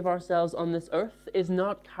that we give ourselves on this earth is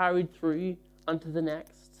not carried through unto the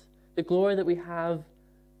next. The glory that we have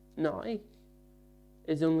now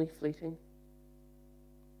is only fleeting.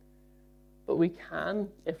 But we can,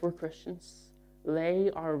 if we're Christians, lay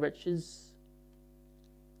our riches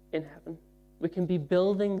in heaven. We can be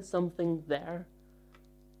building something there.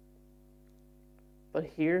 But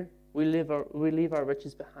here, we leave our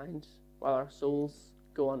riches behind while our souls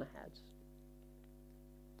go on ahead.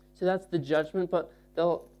 So that's the judgment, but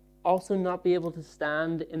they'll also not be able to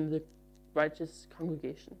stand in the righteous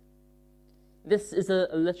congregation. This is a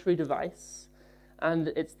literary device, and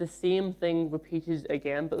it's the same thing repeated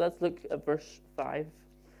again, but let's look at verse 5.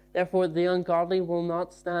 Therefore, the ungodly will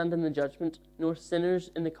not stand in the judgment, nor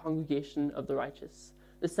sinners in the congregation of the righteous.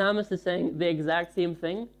 The psalmist is saying the exact same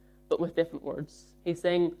thing, but with different words. He's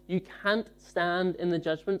saying, you can't stand in the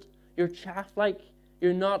judgment. You're chaff-like.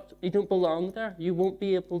 You don't belong there. You won't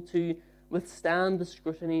be able to withstand the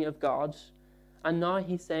scrutiny of God. And now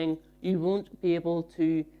he's saying, you won't be able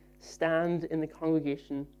to stand in the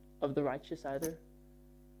congregation of the righteous either.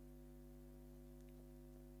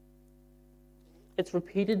 It's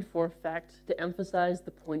repeated for effect to emphasize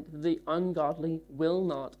the point that the ungodly will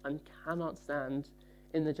not and cannot stand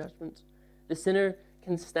in the judgment. The sinner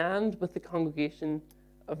can stand with the congregation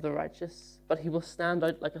of the righteous, but he will stand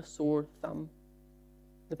out like a sore thumb.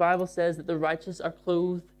 The Bible says that the righteous are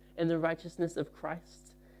clothed in the righteousness of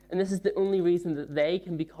Christ, and this is the only reason that they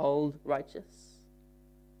can be called righteous.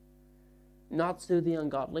 Not so the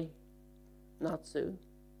ungodly, not so,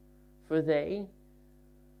 for they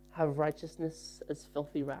have righteousness as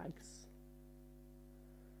filthy rags.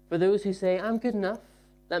 For those who say, I'm good enough,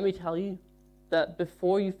 let me tell you that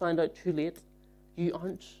before you find out too late, you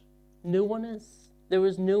aren't. No one is. There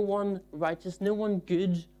is no one righteous, no one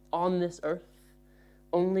good on this earth.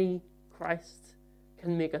 Only Christ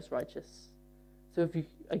can make us righteous. So if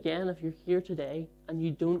you're here today and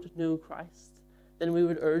you don't know Christ, then we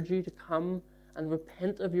would urge you to come and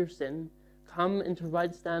repent of your sin, come into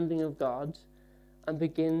right standing of God, and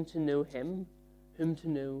begin to know him, whom to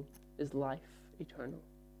know is life eternal.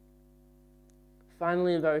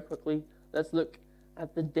 Finally, and very quickly, let's look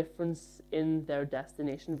at the difference in their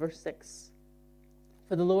destination. Verse 6.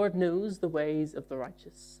 For the Lord knows the ways of the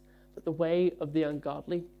righteous, but the way of the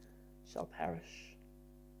ungodly shall perish.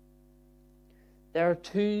 There are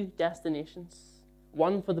two destinations,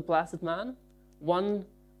 one for the blessed man, one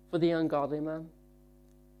for the ungodly man.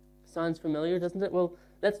 Sounds familiar, doesn't it? Well,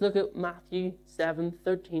 let's look at Matthew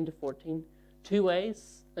 7:13-14. Two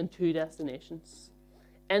ways and two destinations.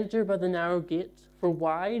 Enter by the narrow gate, for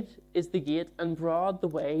wide is the gate and broad the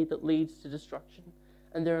way that leads to destruction,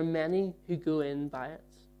 and there are many who go in by it.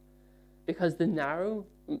 Because narrow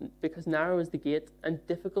is the gate, and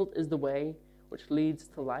difficult is the way which leads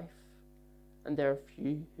to life, and there are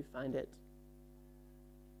few who find it.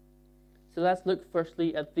 So let's look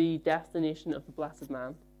firstly at the destination of the blessed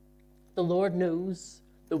man. The Lord knows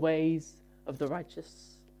the ways of the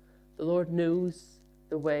righteous. The Lord knows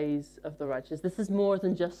the ways of the righteous. This is more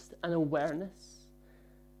than just an awareness.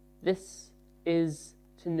 This is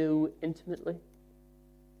to know intimately.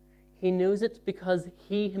 He knows it because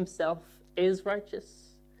he himself is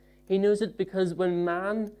righteous. He knows it because when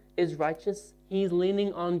man is righteous, he's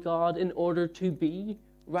leaning on God in order to be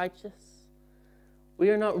righteous. We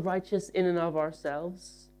are not righteous in and of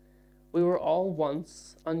ourselves. We were all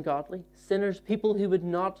once ungodly, sinners, people who would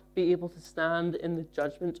not be able to stand in the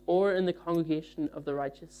judgment or in the congregation of the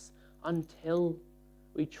righteous until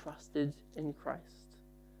we trusted in Christ.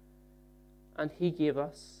 And he gave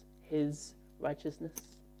us his righteousness.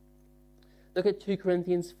 Look at 2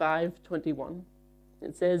 Corinthians 5:21.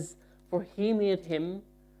 It says, for he made him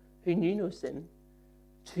who knew no sin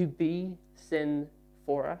to be sin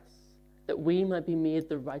for us, that we might be made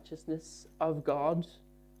the righteousness of God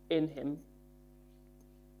in him.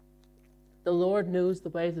 The Lord knows the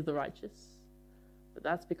ways of the righteous, but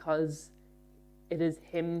that's because it is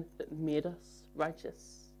him that made us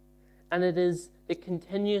righteous. And it is the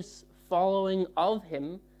continuous following of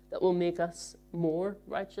him that will make us more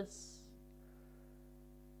righteous.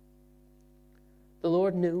 The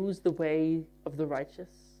Lord knows the way of the righteous.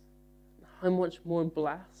 How much more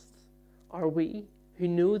blessed are we who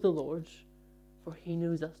know the Lord, for he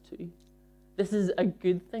knows us too. This is a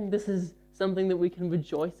good thing. This is something that we can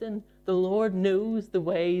rejoice in. The Lord knows the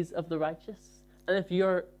ways of the righteous. And if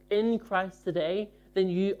you're in Christ today, then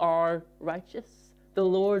you are righteous. The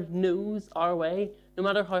Lord knows our way. No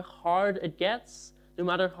matter how hard it gets, no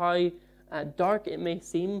matter how dark it may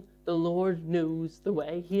seem, the Lord knows the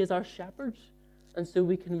way. He is our shepherd. And so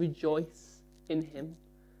we can rejoice in him.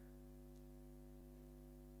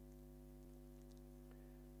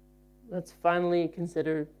 Let's finally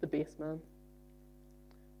consider the base man.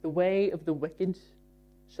 The way of the wicked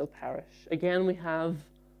shall perish. Again, we have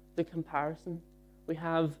the comparison. We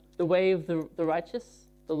have the way of the righteous,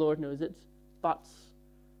 the Lord knows it, but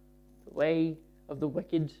the way of the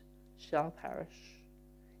wicked shall perish.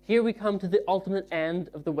 Here we come to the ultimate end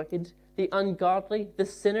of the wicked. The ungodly, the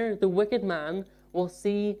sinner, the wicked man will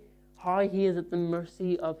see how he is at the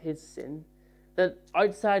mercy of his sin. That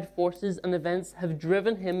outside forces and events have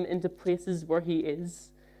driven him into places where he is,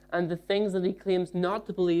 and the things that he claims not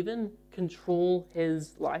to believe in control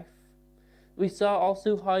his life. We saw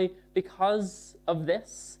also how, because of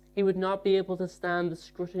this, he would not be able to stand the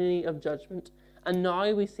scrutiny of judgment. And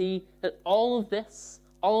now we see that all of this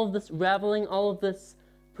reveling, all of this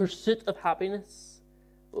pursuit of happiness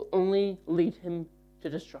will only lead him to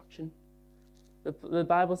destruction. The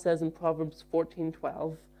Bible says in Proverbs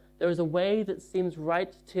 14:12, there is a way that seems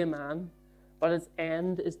right to a man, but its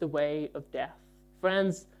end is the way of death.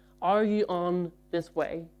 Friends, are you on this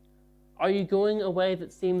way? Are you going a way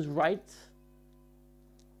that seems right?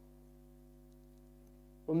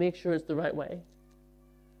 Well, make sure it's the right way.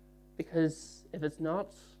 Because if it's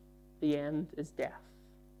not, the end is death.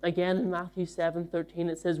 Again, in Matthew 7:13,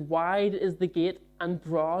 it says, wide is the gate and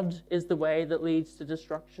broad is the way that leads to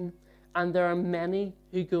destruction, and there are many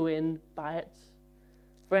who go in by it.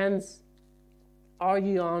 Friends, are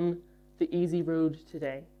you on the easy road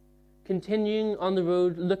today? Continuing on the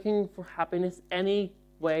road, looking for happiness any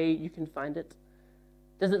way you can find it?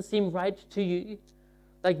 Does it seem right to you?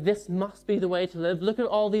 Like this must be the way to live. Look at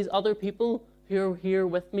all these other people who are here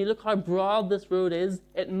with me. Look how broad this road is.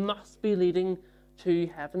 It must be leading to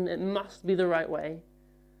heaven. It must be the right way.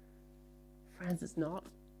 Friends, it's not.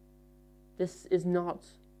 This is not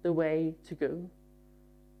the way to go.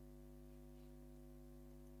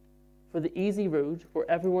 For the easy road where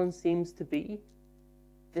everyone seems to be,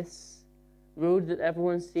 this road that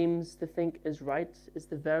everyone seems to think is right is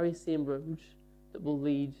the very same road that will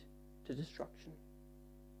lead to destruction.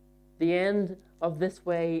 The end of this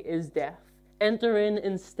way is death. Enter in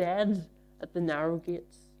instead at the narrow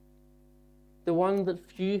gate, the one that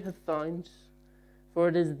few have found, for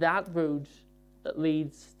it is that road that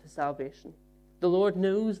leads to salvation. The Lord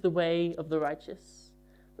knows the way of the righteous,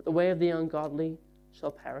 but the way of the ungodly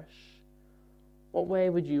shall perish. What way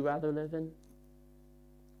would you rather live in?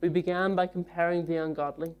 We began by comparing the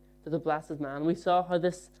ungodly to the blessed man. We saw how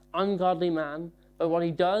this ungodly man, by what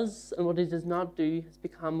he does and what he does not do, has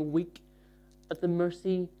become weak at the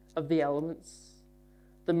mercy of the elements,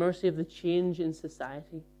 the mercy of the change in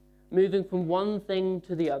society, moving from one thing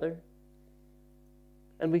to the other.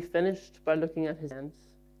 And we finished by looking at his end.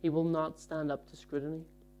 He will not stand up to scrutiny.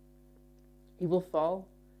 He will fall.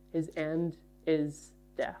 His end is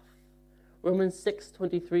death. Romans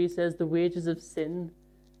 6:23 says the wages of sin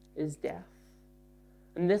is death.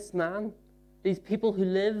 And this man, these people who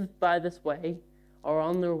live by this way, are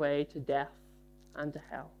on their way to death and to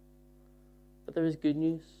hell. But there is good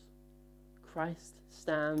news. Christ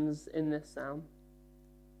stands in this psalm,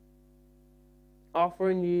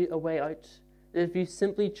 offering you a way out, that if you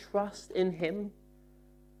simply trust in him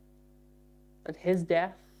and his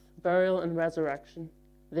death, burial, and resurrection,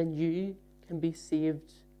 then you can be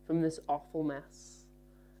saved from this awful mess.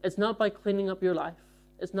 It's not by cleaning up your life.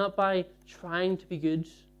 It's not by trying to be good.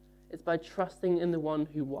 It's by trusting in the one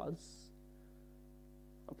who was.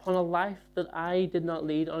 Upon a life that I did not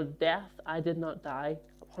lead, on a death I did not die,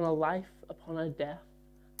 upon a life, upon a death,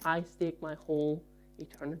 I stake my whole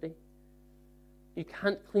eternity. You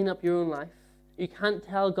can't clean up your own life. You can't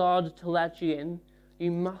tell God to let you in.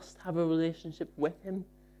 You must have a relationship with him.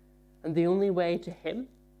 And the only way to him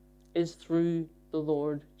is through the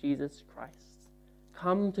Lord Jesus Christ.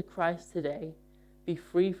 Come to Christ today, be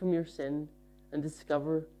free from your sin, and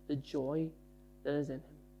discover the joy that is in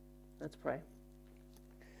him. Let's pray.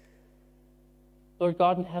 Lord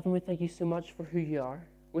God in heaven, we thank you so much for who you are.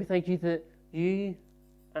 We thank you that you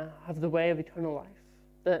have the way of eternal life,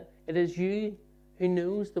 that it is you who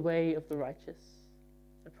knows the way of the righteous.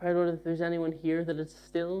 I pray, Lord, if there's anyone here that is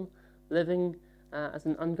still living as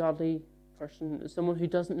an ungodly person, someone who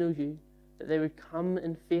doesn't know you, that they would come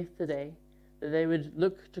in faith today, that they would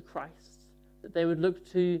look to Christ, that they would look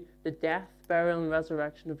to the death, burial, and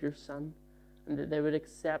resurrection of your Son, and that they would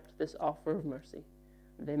accept this offer of mercy,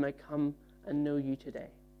 and they might come and know you today.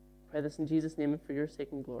 I pray this in Jesus' name and for your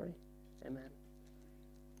sake and glory. Amen.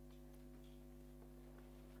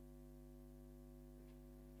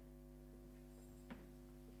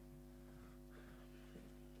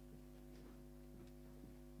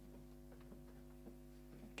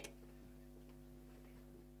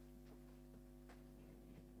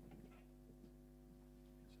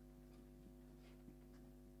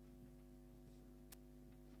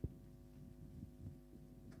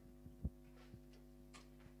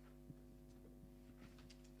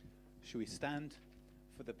 Shall we stand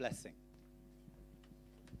for the blessing?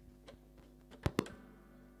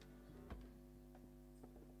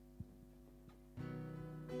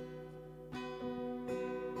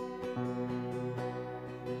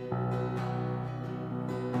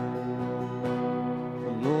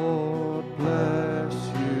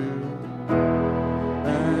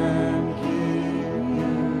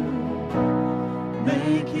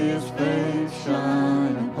 his face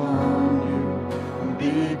shine upon you and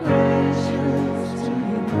be gracious to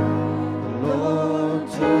you. The Lord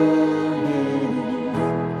turn his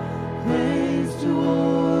face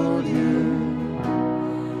toward you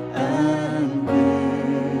and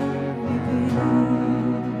give you peace.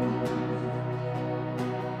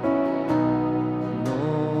 The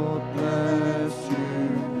Lord bless you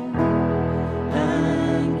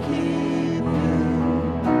and keep you.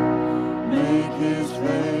 Make his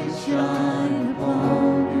face shine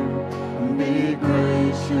upon you and be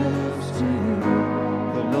gracious to you.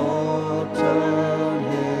 The Lord turn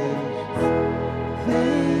his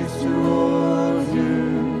face towards you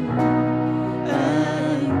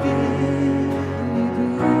and give you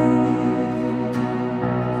peace.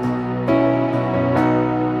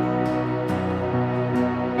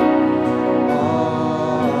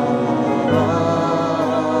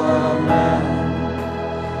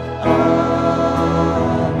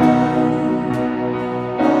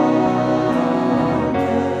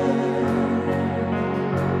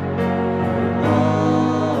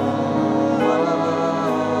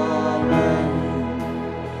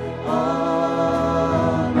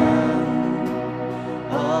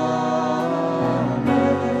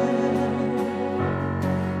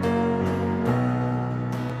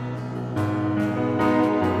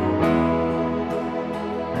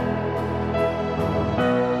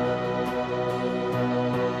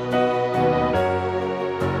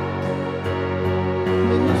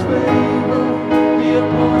 His favor be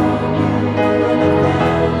upon you and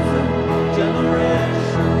 1,000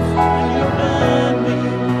 generations, and your family,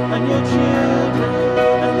 and your children,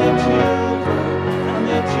 and their children, and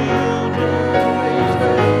their children. May his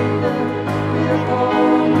favor be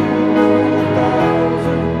upon you and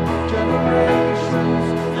 1,000 generations,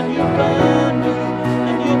 and your family,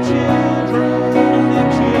 and your children, and their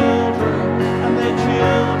children, and their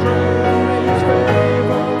children. May his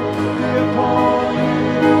favor be upon you.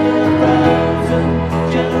 1,000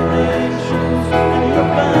 generations, and your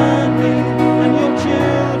family, and your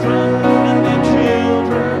children, and their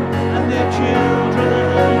children, and their children.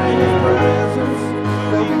 May his presence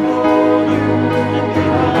go before you, and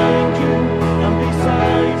behind you, and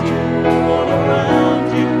beside you, all around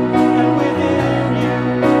you, and within you.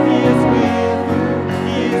 He is with you,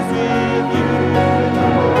 he is with you in the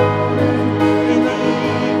morning, in the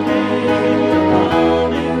evening, in your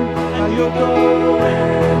coming, and your going.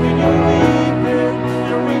 In your weeping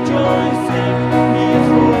and rejoicing, he is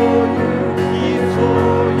for you, he is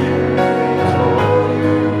for you,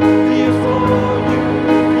 he is for you,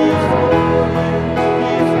 he is for you,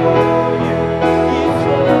 he is for you, he is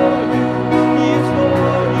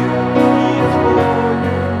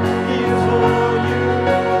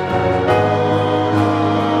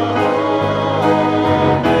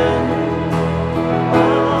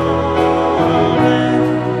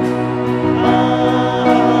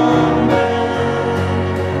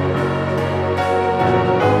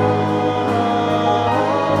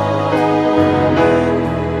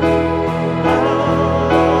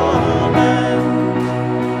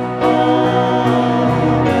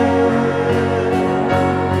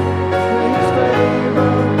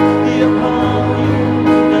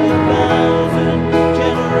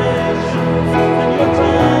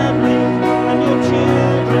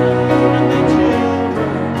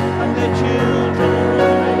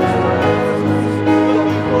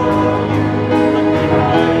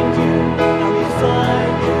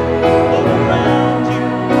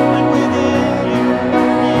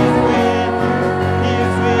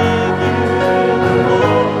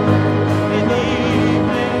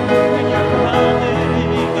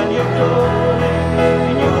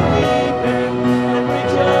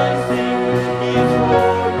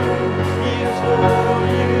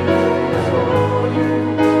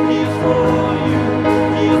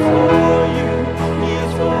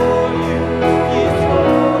for you, he is for you,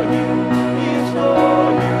 he is for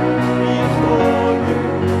you, he is for you,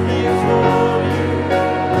 he is for you.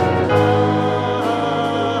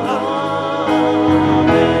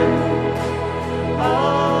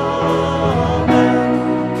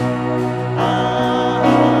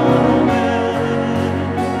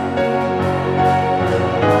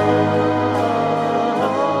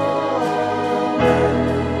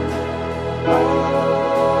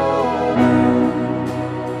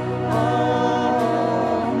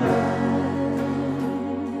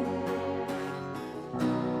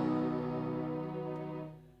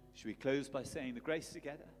 Should we close by saying the grace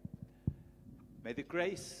together? May the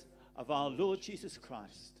grace of our Lord Jesus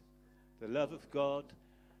Christ, the love of God,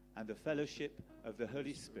 and the fellowship of the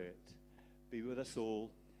Holy Spirit be with us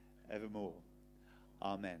all evermore.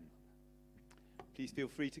 Amen. please feel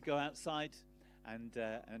free to go outside and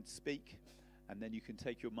speak, and then you can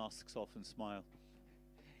take your masks off and smile.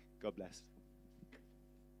 God bless.